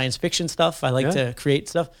about science fiction stuff. I like to create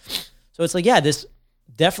stuff. So it's like, this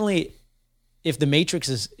definitely, if the Matrix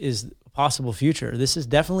is a possible future, this is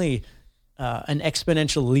definitely an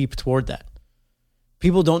exponential leap toward that.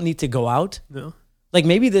 People don't need to go out. No. Like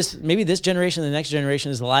maybe this generation, the next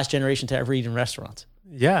generation is the last generation to ever eat in restaurants.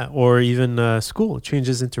 Yeah, or even school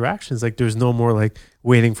changes interactions. Like there's no more like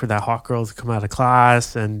waiting for that hot girl to come out of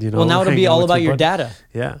class and Well, now it'll be all about your data.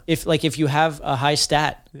 Yeah. If you have a high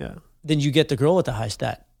stat, then you get the girl with the high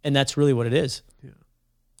stat, and that's really what it is. Yeah.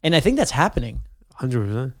 And I think that's happening.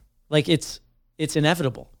 100%. Like it's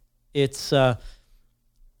inevitable. It's and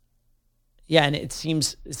it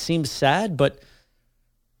seems sad, but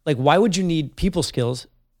like why would you need people skills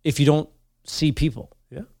if you don't see people?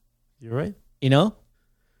 Yeah. You're right. You know?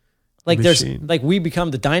 Like we become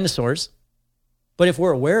the dinosaurs, but if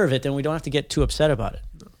we're aware of it, then we don't have to get too upset about it.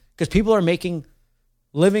 Because people are making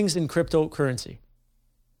livings in cryptocurrency.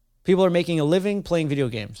 People are making a living playing video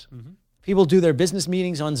games. Mm-hmm. People do their business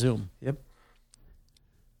meetings on Zoom. Yep.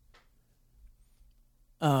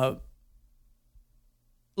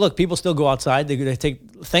 Look, people still go outside. They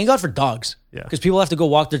thank God for dogs. Yeah. Because people have to go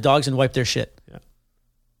walk their dogs and wipe their shit. Yeah.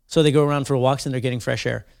 So they go around for walks and they're getting fresh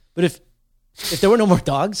air. But if there were no more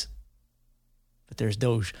dogs, but there's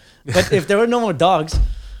Doge. But if there were no more dogs,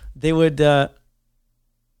 they would,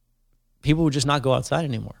 people would just not go outside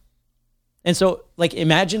anymore. And so like,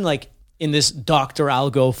 imagine like in this Dr.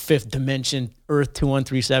 Algo 5th dimension Earth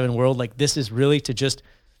 2137 world, like this is really to just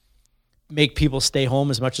make people stay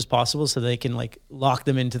home as much as possible so they can like lock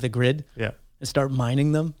them into the grid and start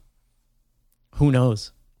mining them. Who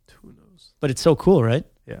knows? But it's so cool, right?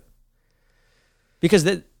 Yeah. Because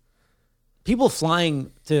people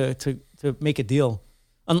flying to make a deal,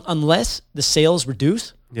 unless the sales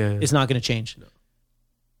reduce, it's not going to change. No.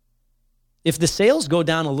 If the sales go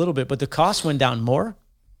down a little bit, but the cost went down more,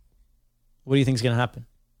 what do you think is going to happen?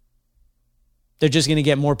 They're just going to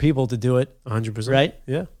get more people to do it. 100%. Right?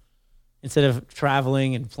 Yeah. Instead of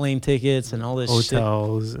traveling and plane tickets and all this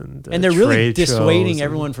hotels shit. And they're really dissuading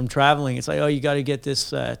everyone from traveling. It's like, oh, you got to get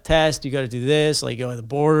this test. You got to do this. Like, go to the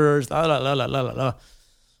borders. La, la, la, la, la, la.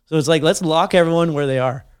 So it's like, let's lock everyone where they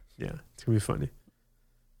are. Yeah, it's going to be funny.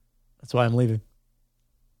 That's why I'm leaving.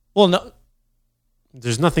 Well, no.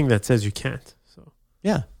 There's nothing that says you can't. So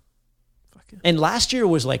yeah. Fuck yeah. And last year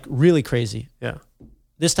was like really crazy. Yeah.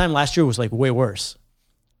 This time last year was like way worse.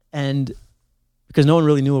 And because no one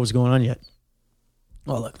really knew what was going on yet.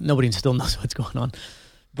 Well, look, nobody still knows what's going on.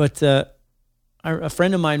 But a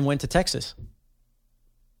friend of mine went to Texas.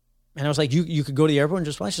 And I was like, you could go to the airport and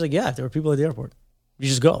just watch? She's like, yeah, there were people at the airport. You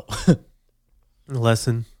just go. A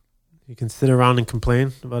lesson. You can sit around and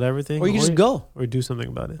complain about everything. Or you can just go. Or do something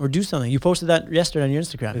about it. Or do something. You posted that yesterday on your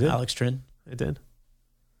Instagram, Alex Trin. I did.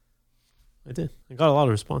 I got a lot of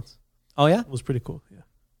response. Oh, yeah? It was pretty cool, yeah.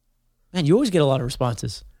 Man, you always get a lot of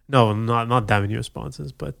responses. No, not that many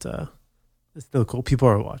responses, but it's still cool. People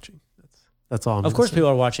are watching. That's all. Of course, people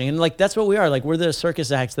are watching, and like that's what we are. Like we're the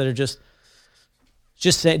circus acts that are just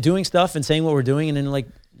doing stuff and saying what we're doing, and then like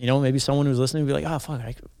maybe someone who's listening will be like, oh fuck,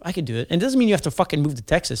 I could do it. And it doesn't mean you have to fucking move to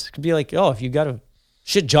Texas. It could be like, oh, if you got a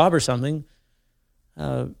shit job or something,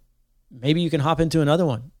 maybe you can hop into another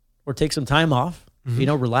one or take some time off.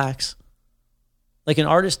 Mm-hmm. Relax. Like an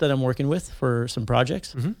artist that I'm working with for some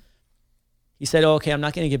projects. Mm-hmm. He said, oh, okay, I'm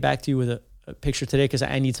not going to get back to you with a picture today because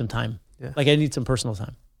I need some time. Yeah. Like I need some personal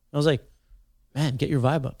time. I was like, man, get your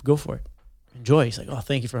vibe up. Go for it. Enjoy. He's like, oh,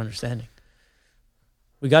 thank you for understanding.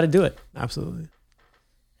 We got to do it. Absolutely.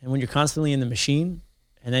 And when you're constantly in the machine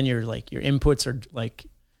and then your inputs are like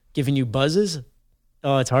giving you buzzes,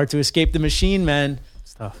 oh, it's hard to escape the machine, man.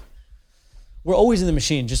 It's tough. We're always in the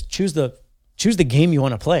machine. Just choose the game you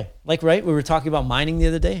want to play. Like, right? We were talking about mining the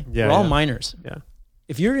other day. Yeah, we're all miners. Yeah.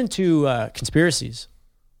 If you're into conspiracies,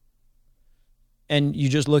 and you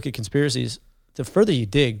just look at conspiracies, the further you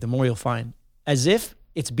dig, the more you'll find. As if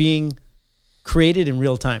it's being created in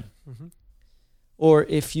real time. Mm-hmm. Or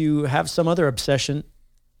if you have some other obsession,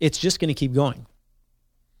 it's just going to keep going.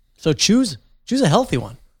 So choose a healthy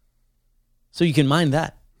one so you can mine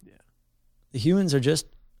that. Yeah. The humans are just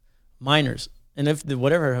miners. And if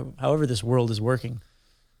however this world is working,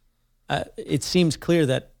 it seems clear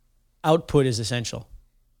that output is essential,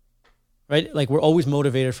 right? Like we're always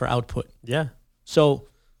motivated for output. Yeah. So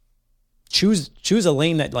choose a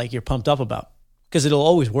lane that like you're pumped up about, because it'll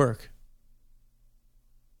always work.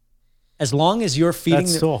 As long as you're feeding.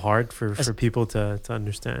 That's so hard for people to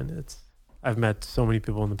understand. I've met so many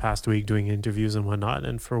people in the past week doing interviews and whatnot,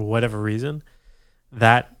 and for whatever reason,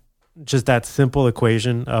 that simple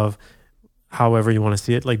equation of however you want to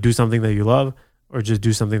see it, like do something that you love or just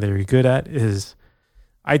do something that you're good at, is,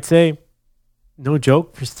 I'd say, no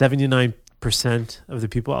joke, for 79% of the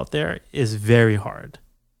people out there is very hard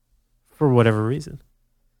for whatever reason.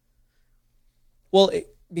 Well,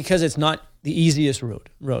 because it's not the easiest road.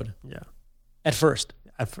 Yeah. At first,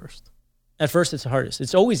 it's the hardest.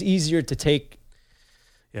 It's always easier to take.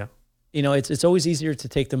 Yeah. It's always easier to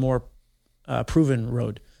take the more proven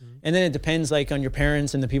road, and then it depends like on your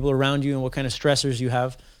parents and the people around you and what kind of stressors you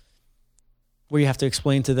have, where you have to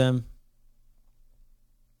explain to them.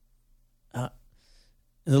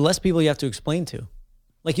 The less people you have to explain to,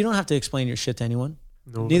 like you don't have to explain your shit to anyone.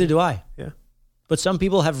 No. Neither do I. Yeah. But some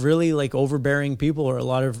people have really like overbearing people or a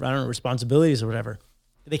lot of, responsibilities or whatever.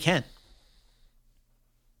 They can't.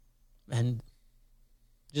 And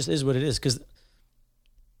it just is what it is. Because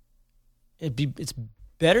it's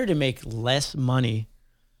better to make less money,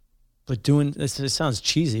 but doing this, it sounds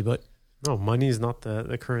cheesy, but. No, money is not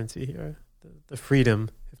the currency here. The freedom,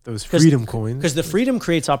 if those freedom coins. Because the freedom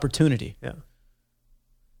creates opportunity. Yeah.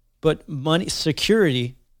 But money,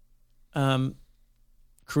 security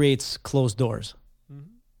creates closed doors.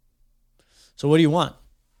 Mm-hmm. So what do you want?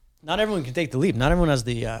 Not everyone can take the leap. Not everyone has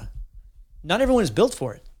not everyone is built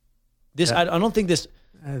for it. I don't think this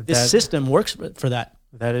system works for that.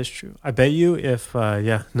 That is true. I bet you if,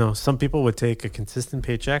 some people would take a consistent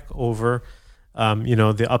paycheck over,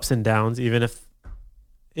 the ups and downs, even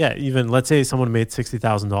let's say someone made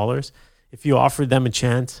 $60,000. If you offered them a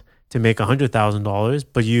chance to make $100,000,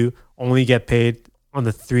 but you only get paid on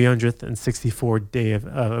the 364th day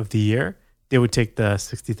of the year, they would take the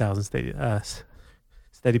 60,000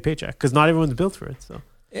 steady paycheck, because not everyone's built for it. So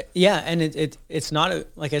yeah, and it's not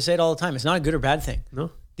like I say it all the time. It's not a good or bad thing.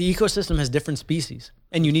 No, the ecosystem has different species,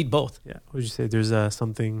 and you need both. Yeah, would you say there's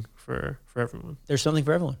something for everyone? There's something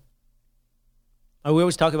for everyone. We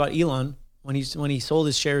always talk about Elon when he sold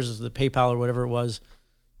his shares of the PayPal or whatever it was.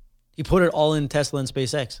 He put it all in Tesla and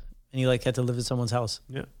SpaceX, and he had to live in someone's house.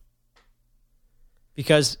 Yeah,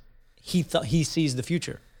 because he sees the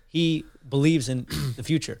future. He believes in the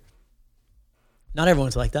future. Not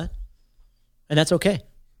everyone's like that, and that's okay.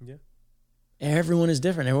 Yeah, everyone is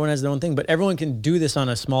different. Everyone has their own thing, but everyone can do this on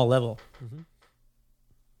a small level. Mm-hmm.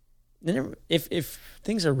 And if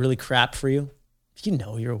things are really crap for you,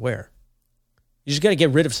 you're aware. You just got to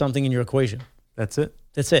get rid of something in your equation. That's it.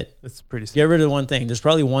 That's pretty simple. Get rid of one thing. There's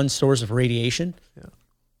probably one source of radiation. Yeah,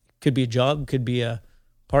 could be a job, could be a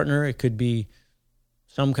partner, it could be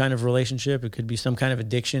some kind of relationship, it could be some kind of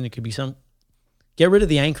addiction, it could be get rid of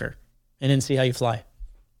the anchor and then see how you fly.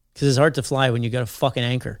 Because it's hard to fly when you got a fucking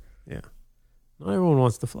anchor. Yeah. Not everyone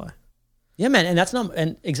wants to fly. Yeah, man.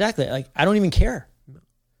 And exactly. Like, I don't even care.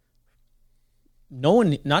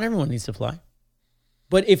 Not everyone needs to fly.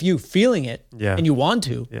 But if you feeling it and you want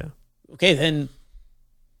to, okay, then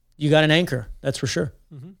you got an anchor. That's for sure.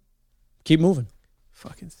 Mm-hmm. Keep moving.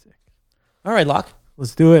 Fucking sick. All right, Locke.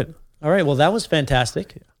 Let's do it. All right. Well, that was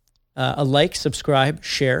fantastic. Yeah. A like, subscribe,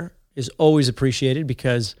 share is always appreciated,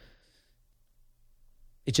 because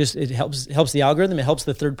it helps the algorithm. It helps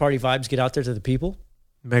the third-party vibes get out there to the people.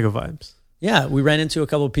 Mega vibes. Yeah, we ran into a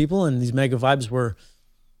couple of people, and these mega vibes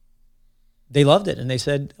they loved it, and they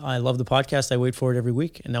said, "I love the podcast. I wait for it every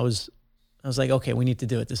week." And I was like, "Okay, we need to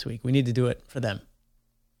do it this week. We need to do it for them."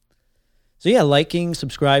 So yeah, liking,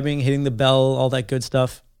 subscribing, hitting the bell, all that good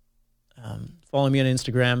stuff. Follow me on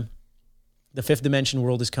Instagram. The Fifth Dimension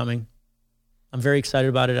World is coming. I'm very excited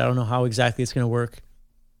about it. I don't know how exactly it's going to work,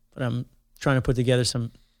 but I'm trying to put together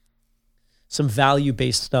some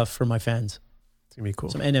value-based stuff for my fans. It's going to be cool.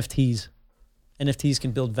 Some NFTs. NFTs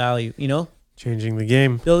can build value, Changing the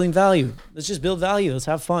game. Building value. Let's just build value. Let's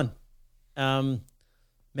have fun.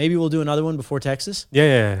 Maybe we'll do another one before Texas.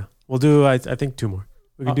 Yeah. We'll do, I think, 2 more.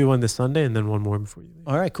 We can do one this Sunday and then one more before you leave.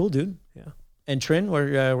 All right, cool, dude. Yeah. And Trin,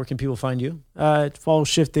 where can people find you? Follow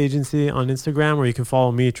Shift Agency on Instagram, or you can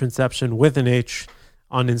follow me, Trinception, with an H,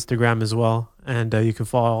 on Instagram as well. And you can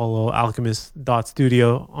follow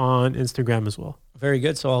alchemist.studio on Instagram as well. Very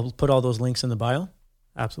good. So I'll put all those links in the bio.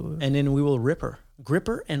 Absolutely. And then we will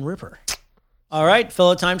gripper and ripper. All right,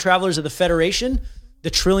 fellow time travelers of the Federation, the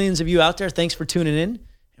trillions of you out there, thanks for tuning in,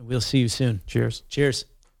 and we'll see you soon. Cheers. Cheers.